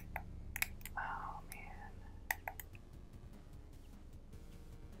 Oh man.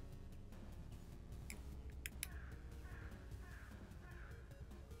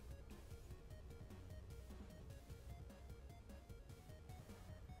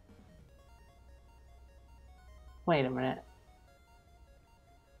 Wait a minute.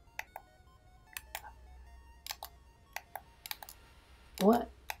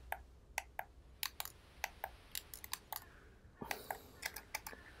 What?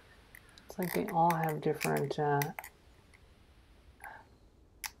 It's like they all have different okay,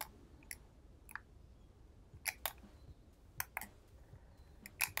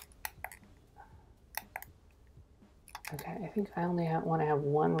 I think I only want to have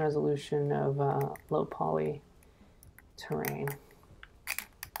one resolution of low poly terrain.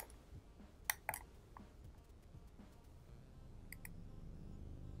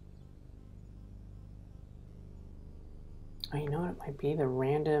 Oh, you know what it might be? The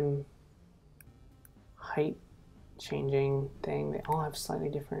random height changing thing. They all have slightly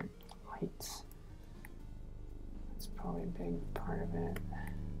different heights. That's probably a big part of it.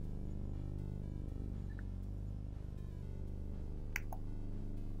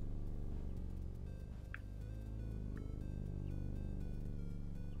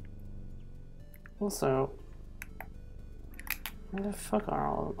 Also, where the fuck are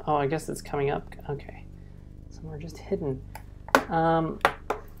all of them? Oh, I guess it's coming up. Okay. Some are just hidden.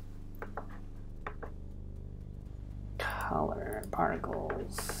 Color,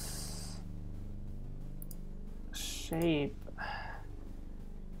 particles, shape.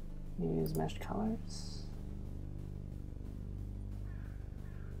 Use meshed colors.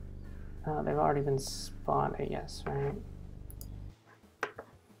 Oh, they've already been spawned, I guess, right?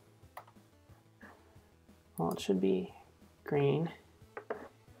 Well, it should be green.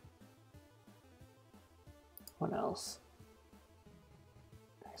 What else?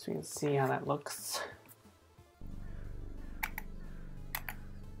 I guess we can see how that looks.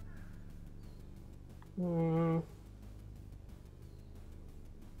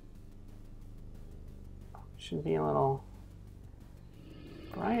 Should be a little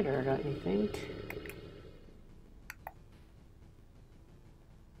brighter, don't you think?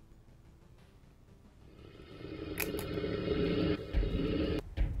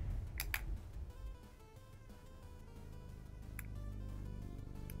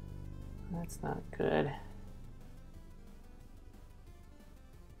 That's not good.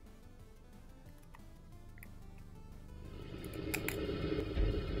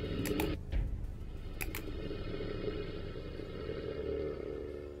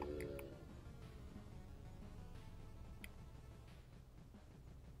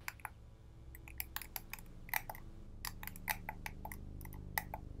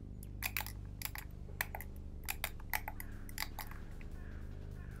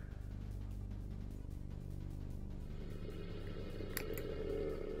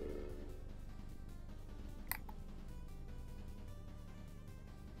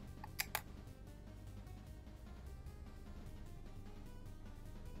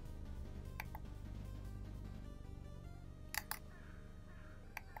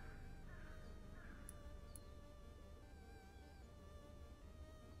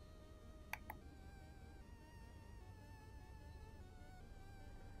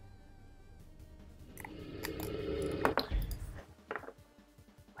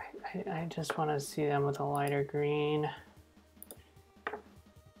 I just want to see them with a lighter green.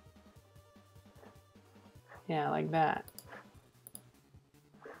 Yeah, like that.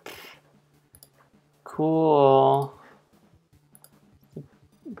 Cool.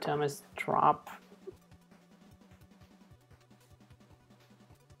 Dumbest drop.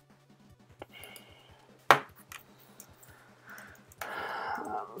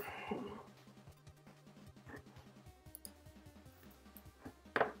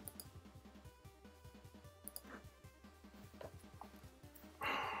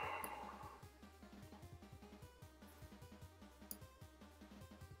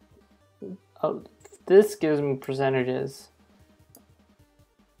 Oh, this gives me percentages.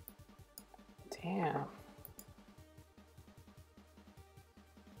 Damn.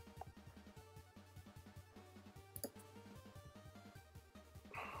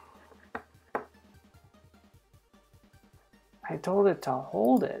 I told it to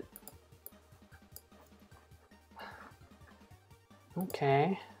hold it.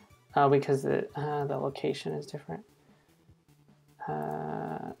 Okay. Oh, because the location is different.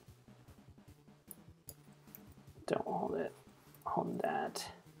 Don't hold it. Hold that.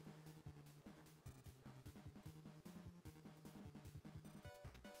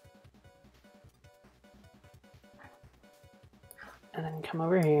 And then come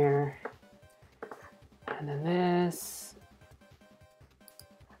over here. And then this.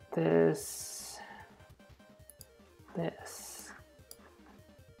 This. This.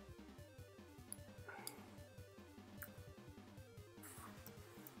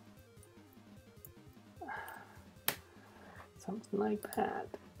 Something like that.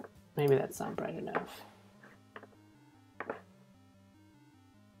 Maybe that's not bright enough.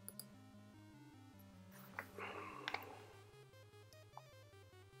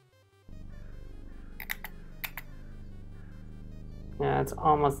 Yeah, it's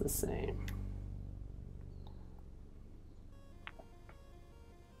almost the same.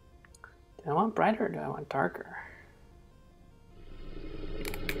 Do I want brighter or do I want darker?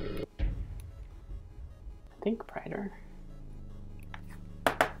 I think brighter.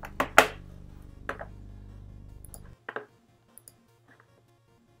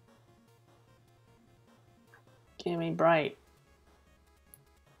 Give me bright.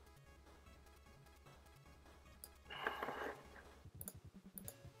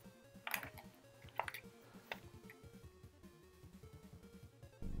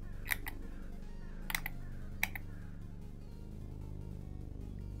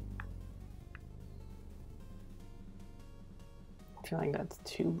 I feel like that's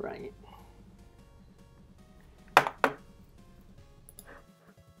too bright.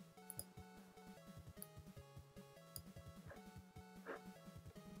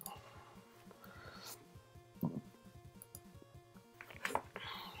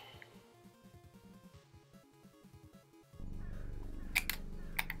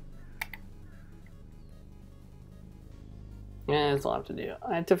 Yeah, there's a lot to do.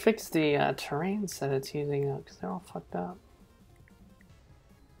 I had to fix the terrains that it's using though, because they're all fucked up.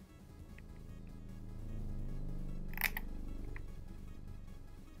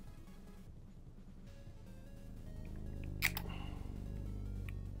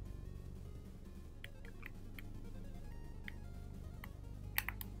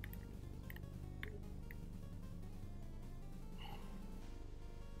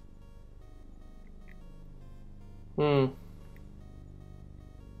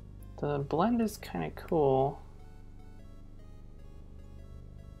 The blend is kind of cool.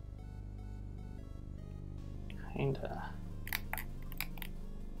 Kinda.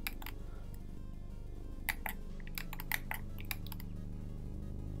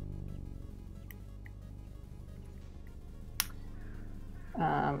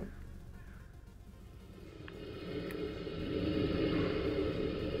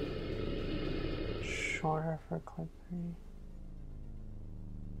 shorter for clip 3.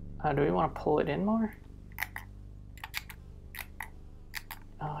 Do we want to pull it in more?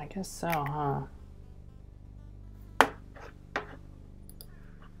 Oh, I guess so, huh?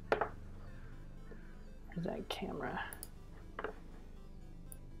 Where's that camera?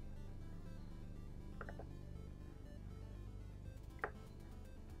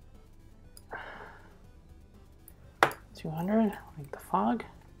 $200, like the fog.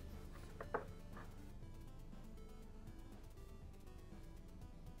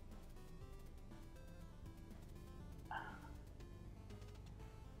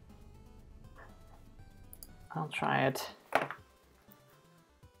 I'll try it.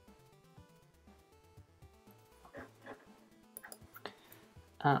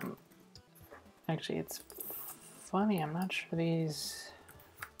 Actually, it's funny. I'm not sure these.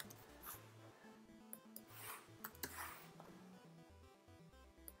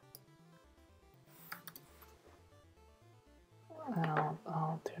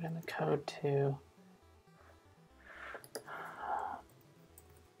 I'll do it in the code too.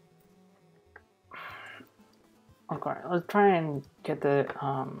 Okay, let's try and get the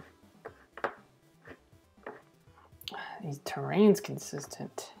these terrains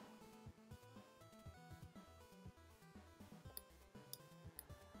consistent.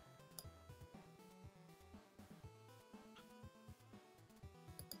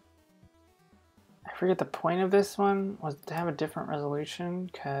 I forget the point of this one was to have a different resolution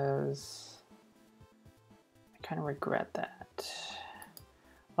because I kind of regret that.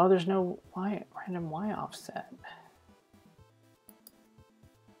 Oh, there's no random Y offset.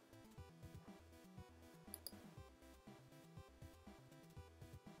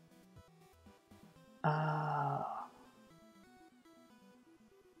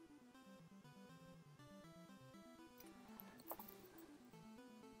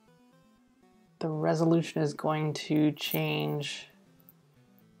 The resolution is going to change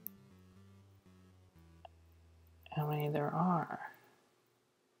how many there are.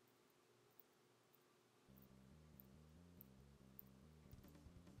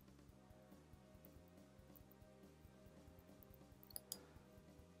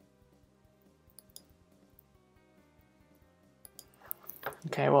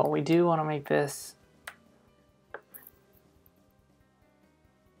 Okay, well, we do want to make this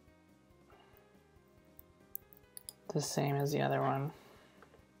the same as the other one.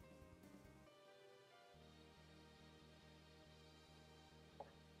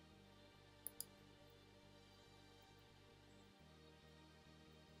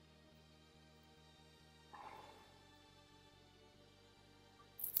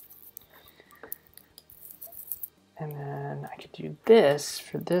 And then I could do this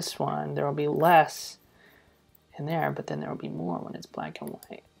for this one. There will be less in there, but then there will be more when it's black and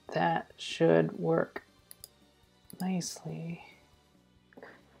white. That should work nicely.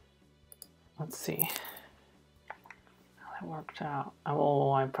 Let's see how that worked out.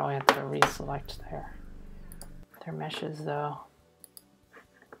 Oh, I probably have to reselect their meshes though.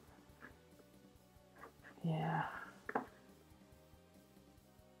 Yeah.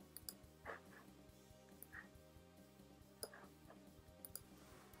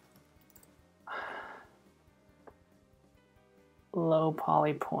 Low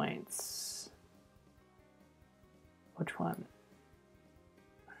poly points. Which one?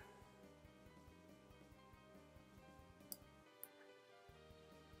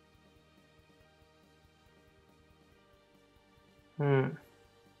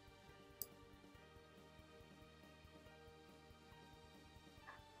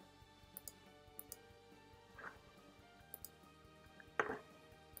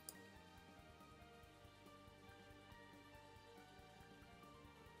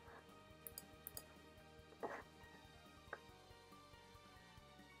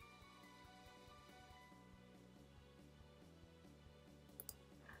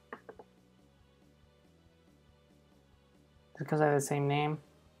 Because I have the same name.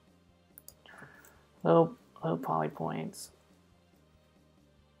 Low poly points.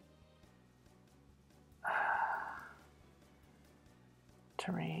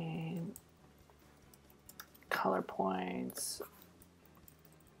 Terrain. Color points.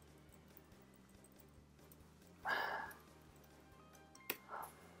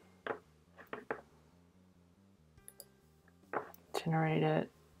 Generate it.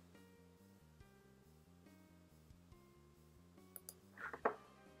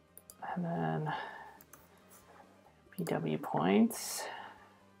 And then PW points.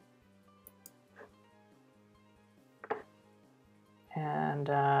 And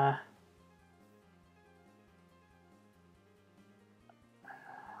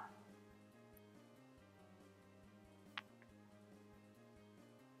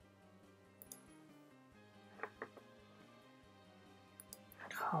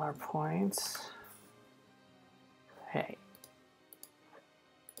more points. Hey.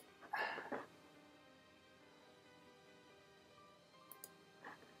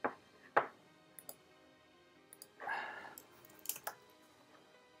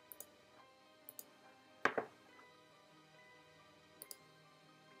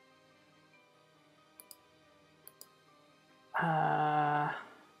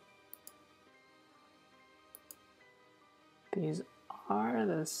 These are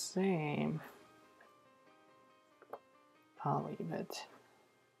the same. I'll leave it.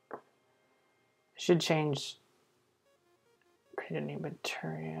 Should change. Create a new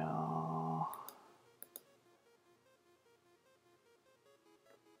material.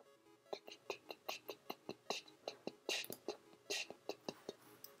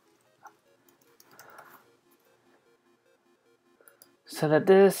 So that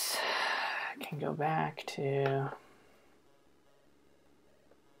this can go back to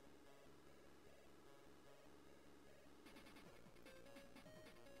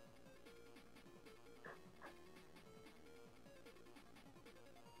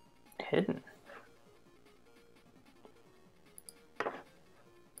hidden.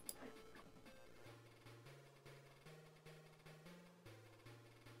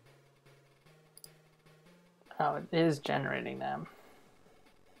 Oh, it is generating them.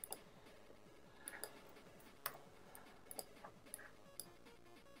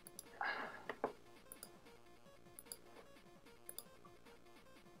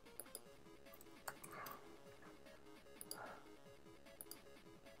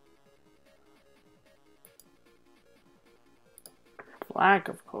 Black,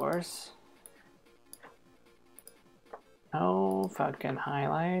 of course. No fucking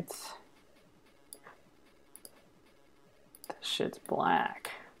highlights. This shit's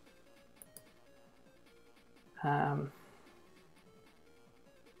black. Yeah,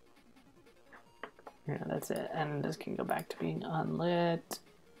 that's it. And this can go back to being unlit.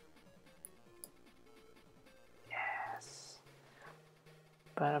 Yes.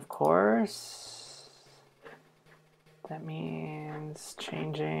 But of course, that means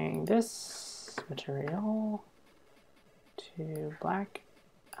changing this material to black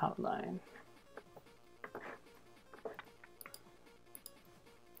outline.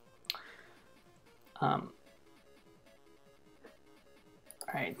 All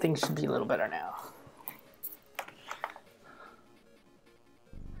right, things should be a little better now.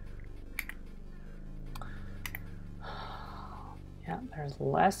 Yeah, there's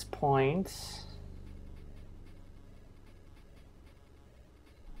less points.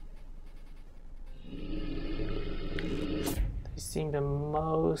 They seem to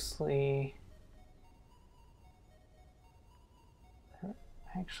mostly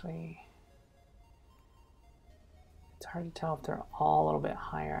actually, it's hard to tell if they're all a little bit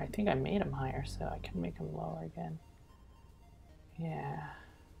higher. I think I made them higher, so I can make them lower again. Yeah.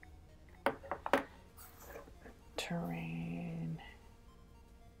 Terrain.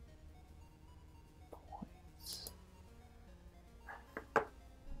 Points.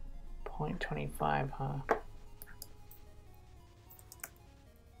 0.25, huh?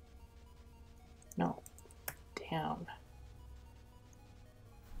 No. Down.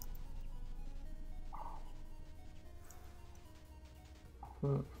 I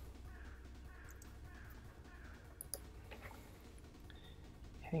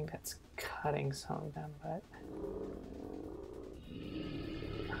think that's cutting some of them, but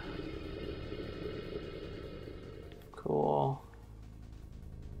cool.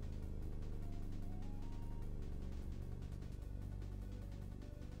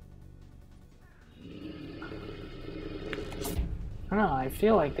 I don't know, I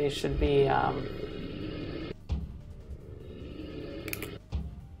feel like they should be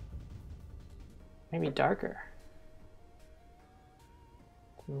maybe darker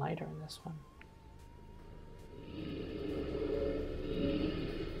and lighter in this one.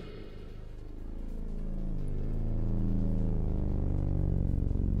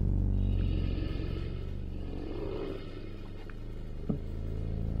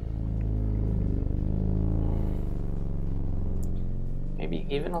 Maybe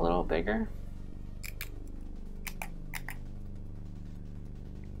even a little bigger.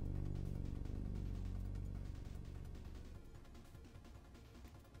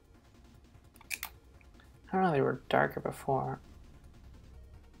 I don't know, they were darker before.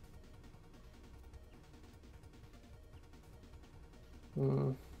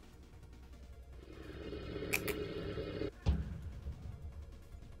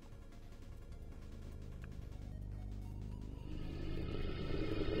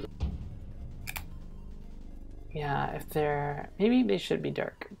 Yeah, if they're, maybe they should be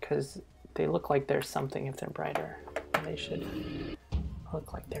dark because they look like there's something if they're brighter. They should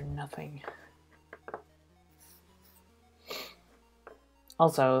look like they're nothing.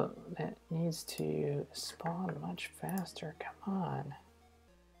 Also, it needs to spawn much faster. Come on.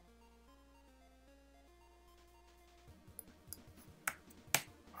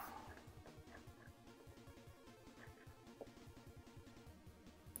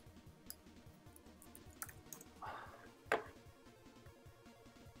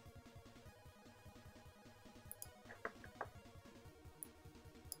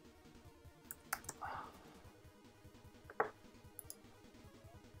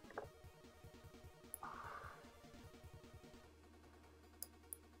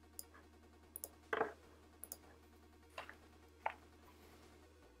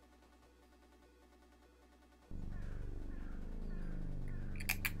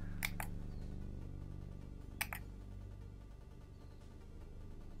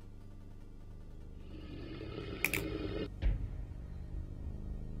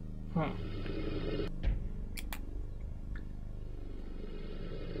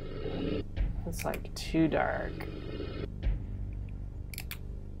 It's like too dark.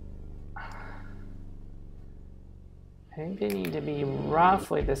 I think they need to be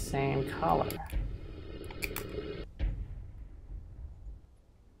roughly the same color.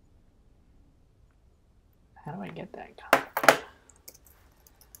 How do I get that color?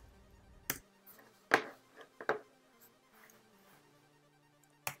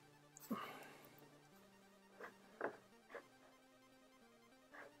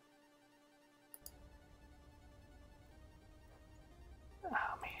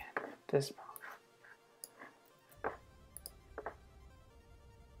 Oh man, this.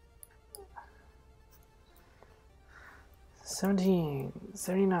 17,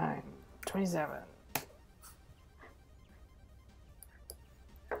 79, 27.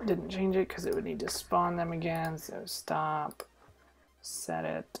 Didn't change it because it would need to spawn them again, so stop, set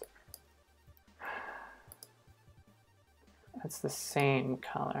it. That's the same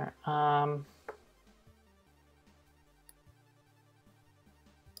color. I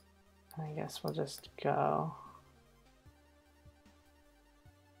guess we'll just go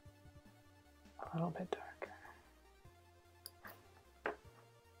a little bit darker.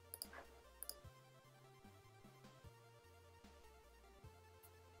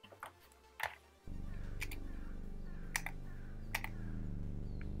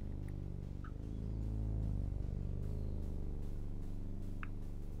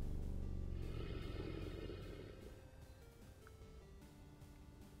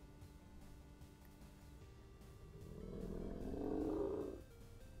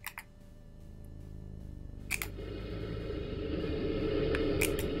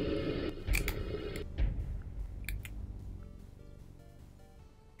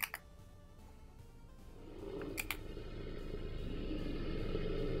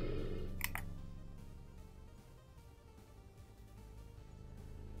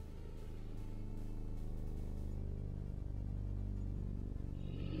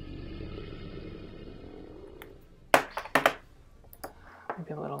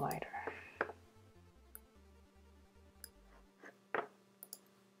 Maybe a little lighter.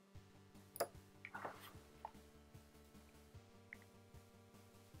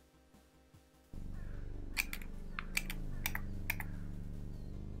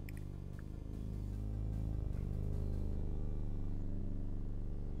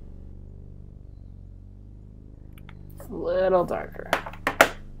 A little darker.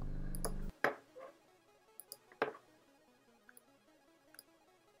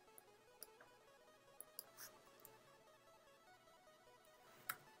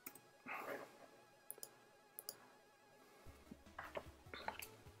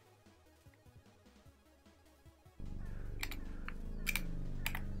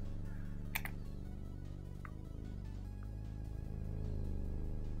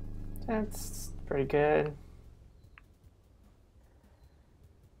 That's pretty good.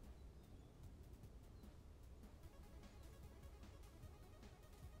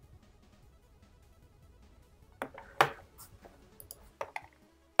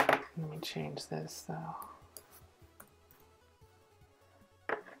 Let me change this though.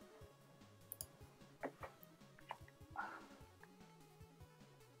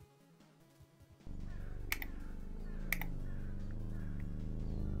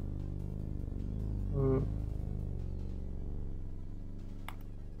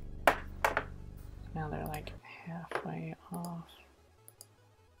 Now they're like halfway off.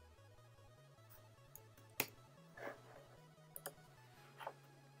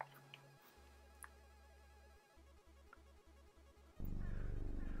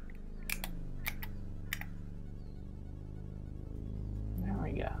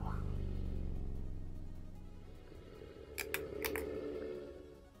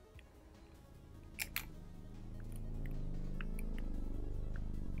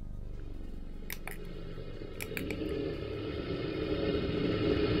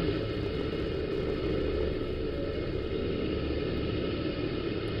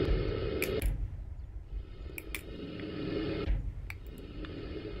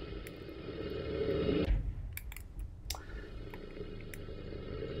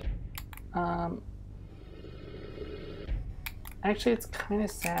 Actually, it's kind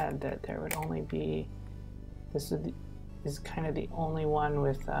of sad that there would only be, is kind of the only one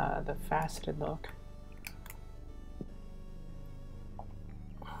with the faceted look.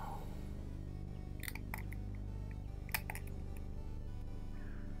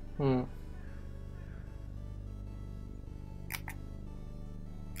 Hmm.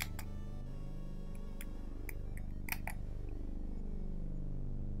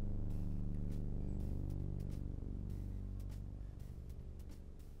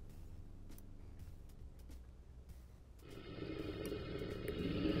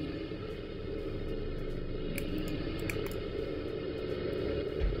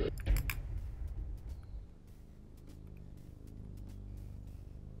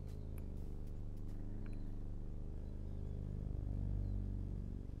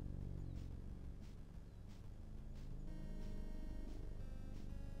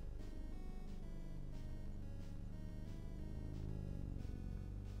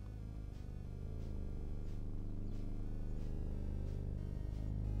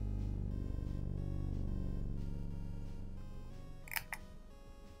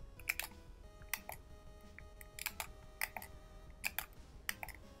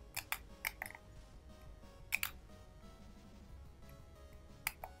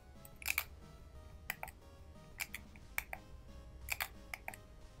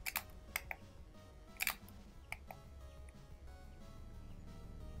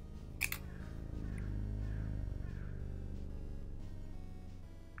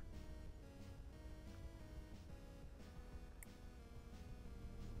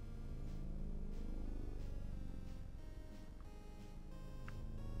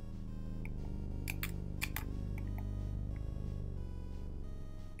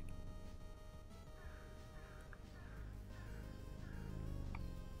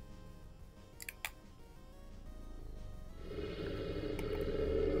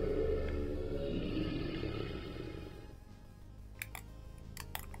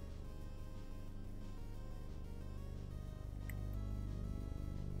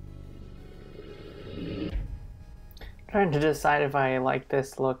 Trying to decide if I like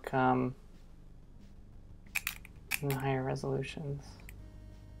this look in higher resolutions.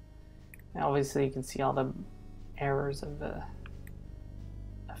 Now, obviously, you can see all the errors of the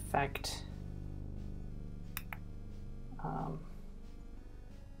effect.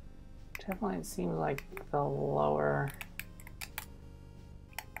 Definitely, it seems like the lower.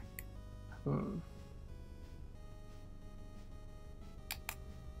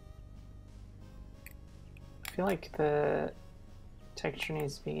 I feel like the texture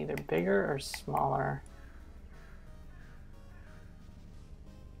needs to be either bigger or smaller.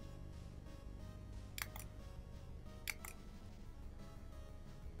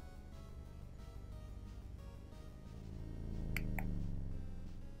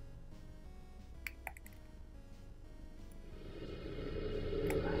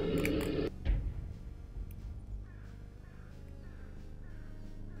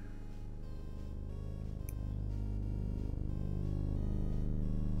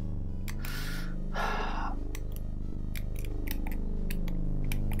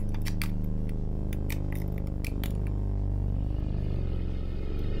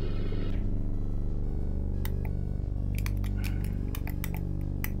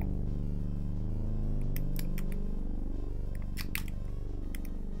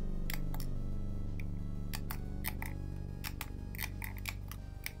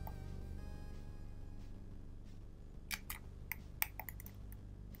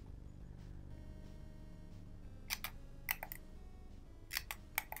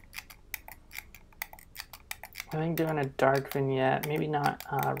 I think doing a dark vignette, maybe not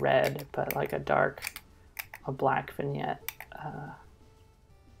red, but like a black vignette.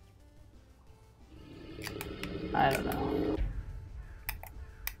 I don't know.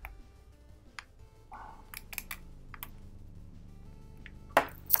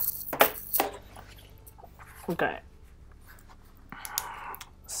 Okay.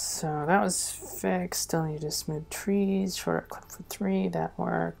 So that was fixed. Still need to smooth trees. Shorter clip for 3. That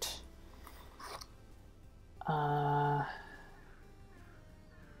worked.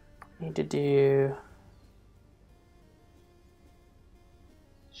 Need to do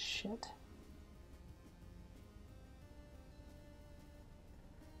shit.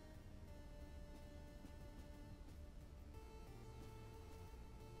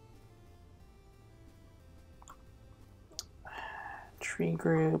 Tree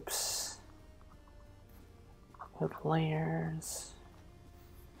groups with layers.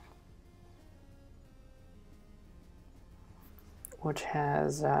 Which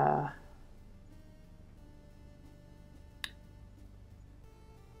has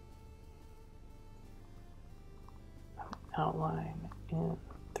outline in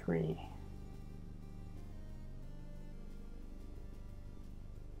 3.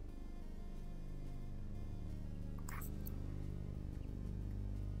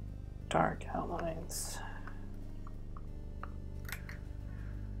 Dark outlines.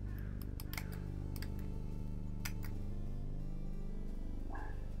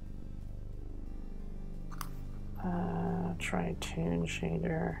 Try tune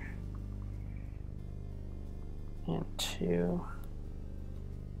shader and 2.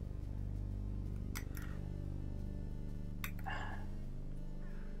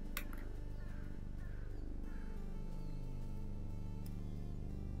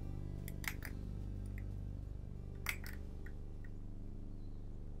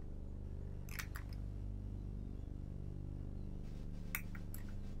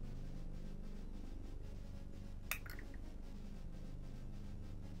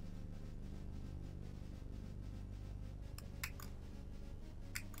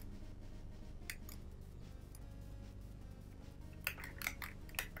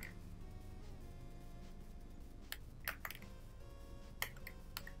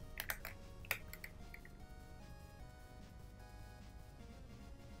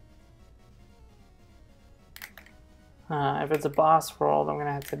 If it's a boss world, I'm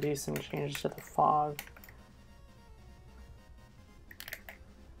gonna have to do some changes to the fog.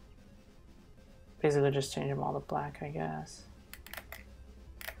 Basically just change them all to black, I guess.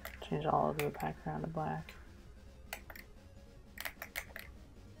 Change all of the background to black.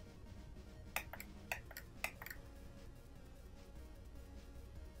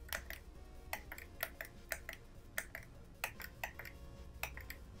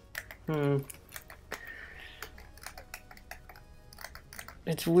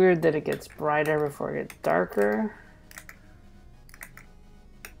 It's weird that it gets brighter before it gets darker.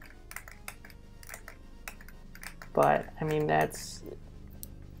 But, I mean, that's,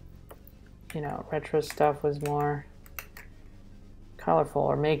 you know, retro stuff was more colorful,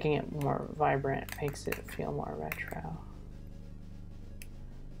 or making it more vibrant makes it feel more retro.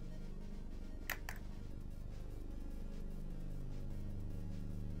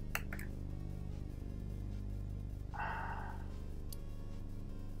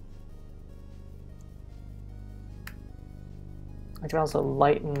 I can also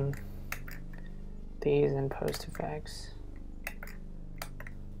lighten these in post effects.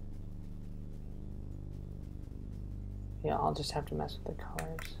 Yeah, I'll just have to mess with the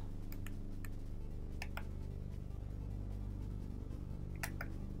colors.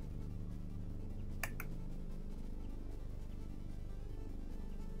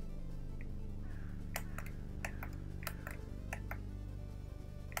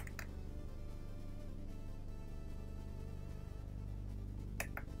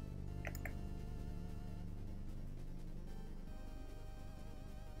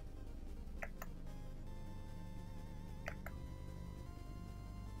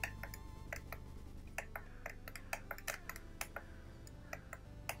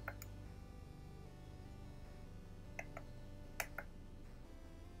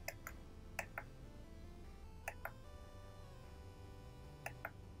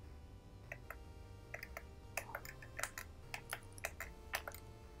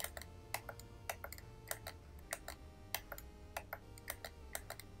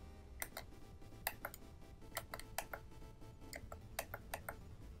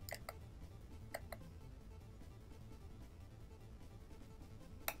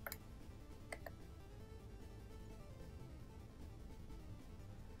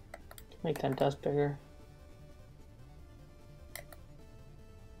 Make that dust bigger.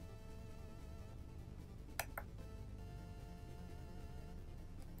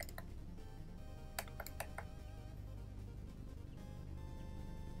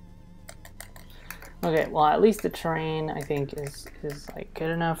 Okay, well, at least the terrain I think is like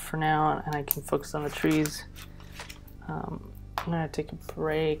good enough for now, and I can focus on the trees. I'm gonna take a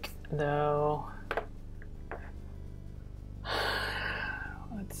break though.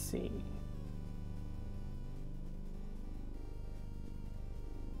 Let's see.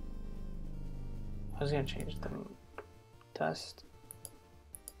 I was gonna change the dust.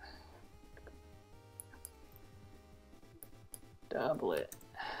 Double it.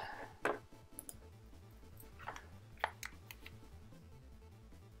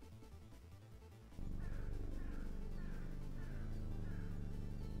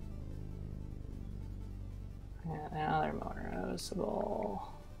 Yeah, now they're more noticeable.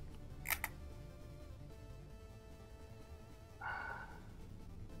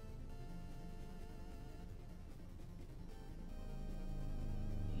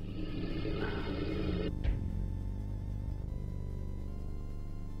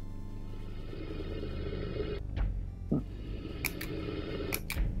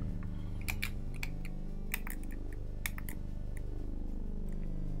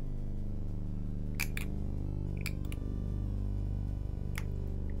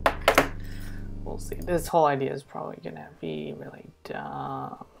 see. This whole idea is probably gonna be really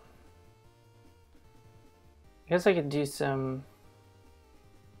dumb. I guess I could do some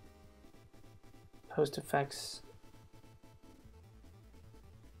post effects.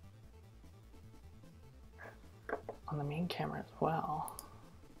 On the main camera as well.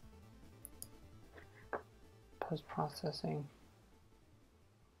 Post processing.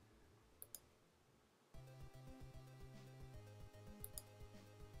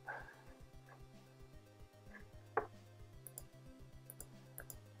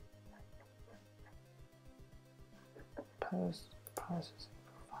 Post processing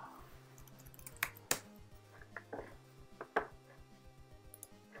profile.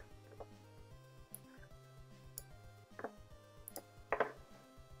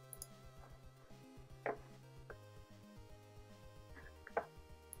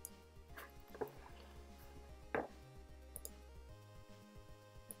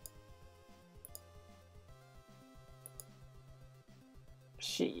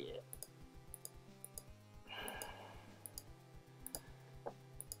 Shit.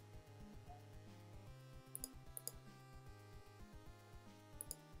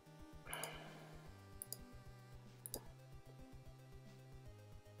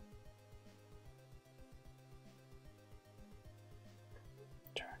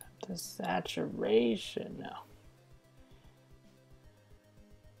 Turn up the saturation now.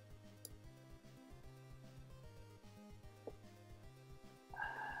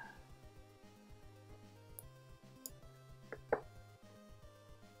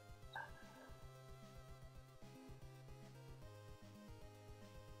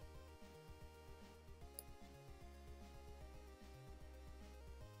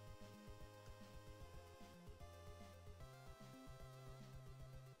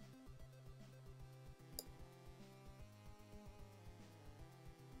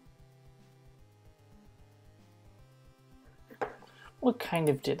 What kind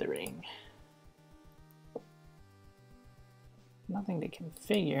of dithering? Nothing to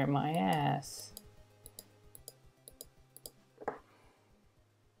configure, my ass.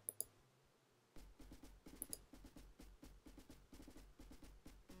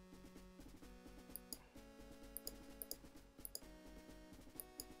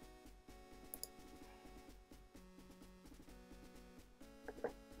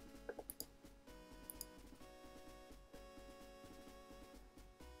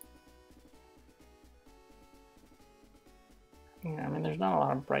 Yeah, I mean, there's not a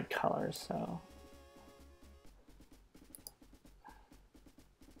lot of bright colors, so.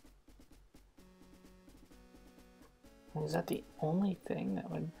 Is that the only thing that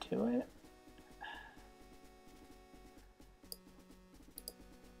would do it?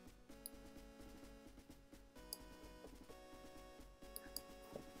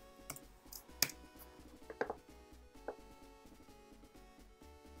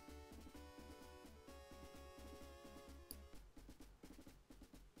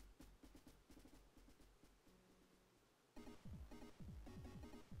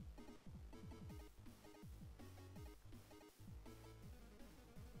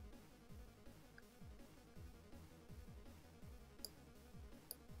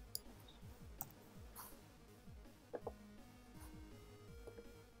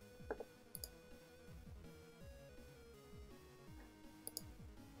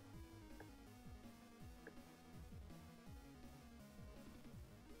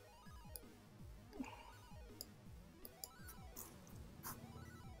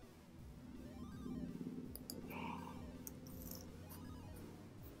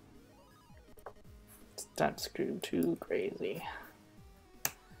 That screwed too crazy.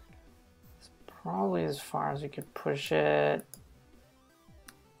 It's probably as far as we could push it.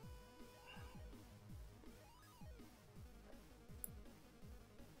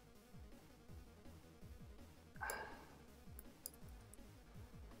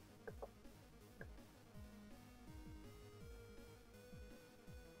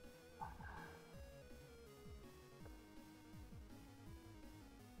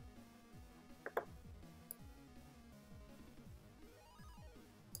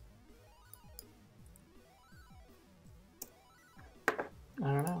 I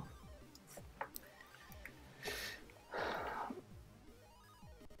don't know.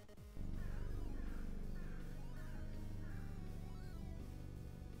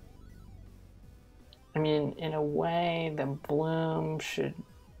 I mean, in a way, the bloom should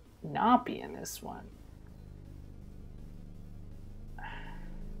not be in this one.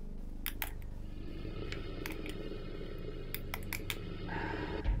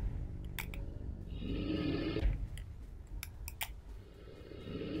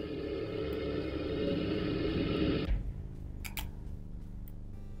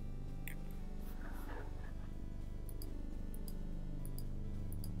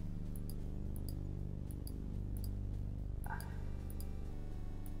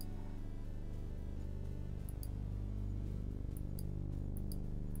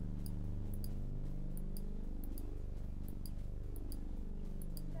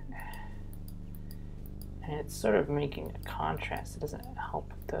 it's sort of making a contrast. It doesn't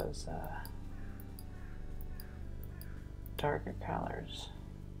help with those darker colors.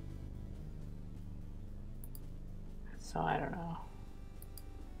 So I don't know.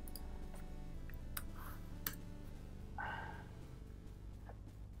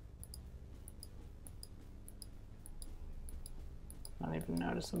 Not even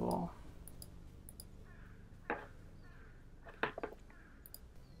noticeable.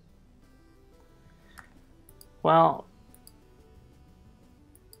 Well,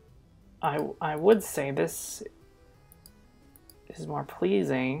 I would say this is more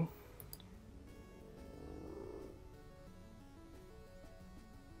pleasing.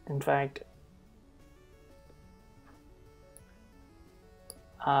 In fact,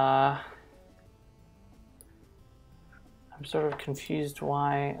 I'm sort of confused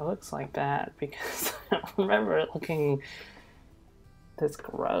why it looks like that, because I don't remember it looking this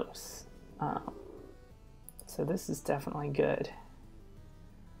gross. So this is definitely good.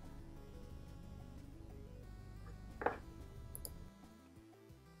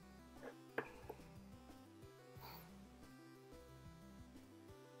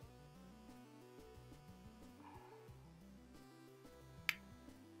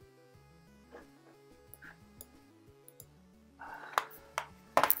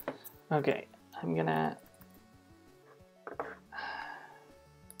 Okay, I'm gonna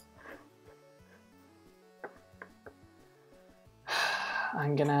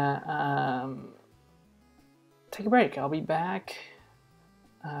take a break. I'll be back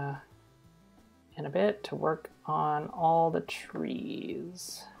in a bit to work on all the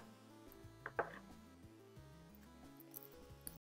trees.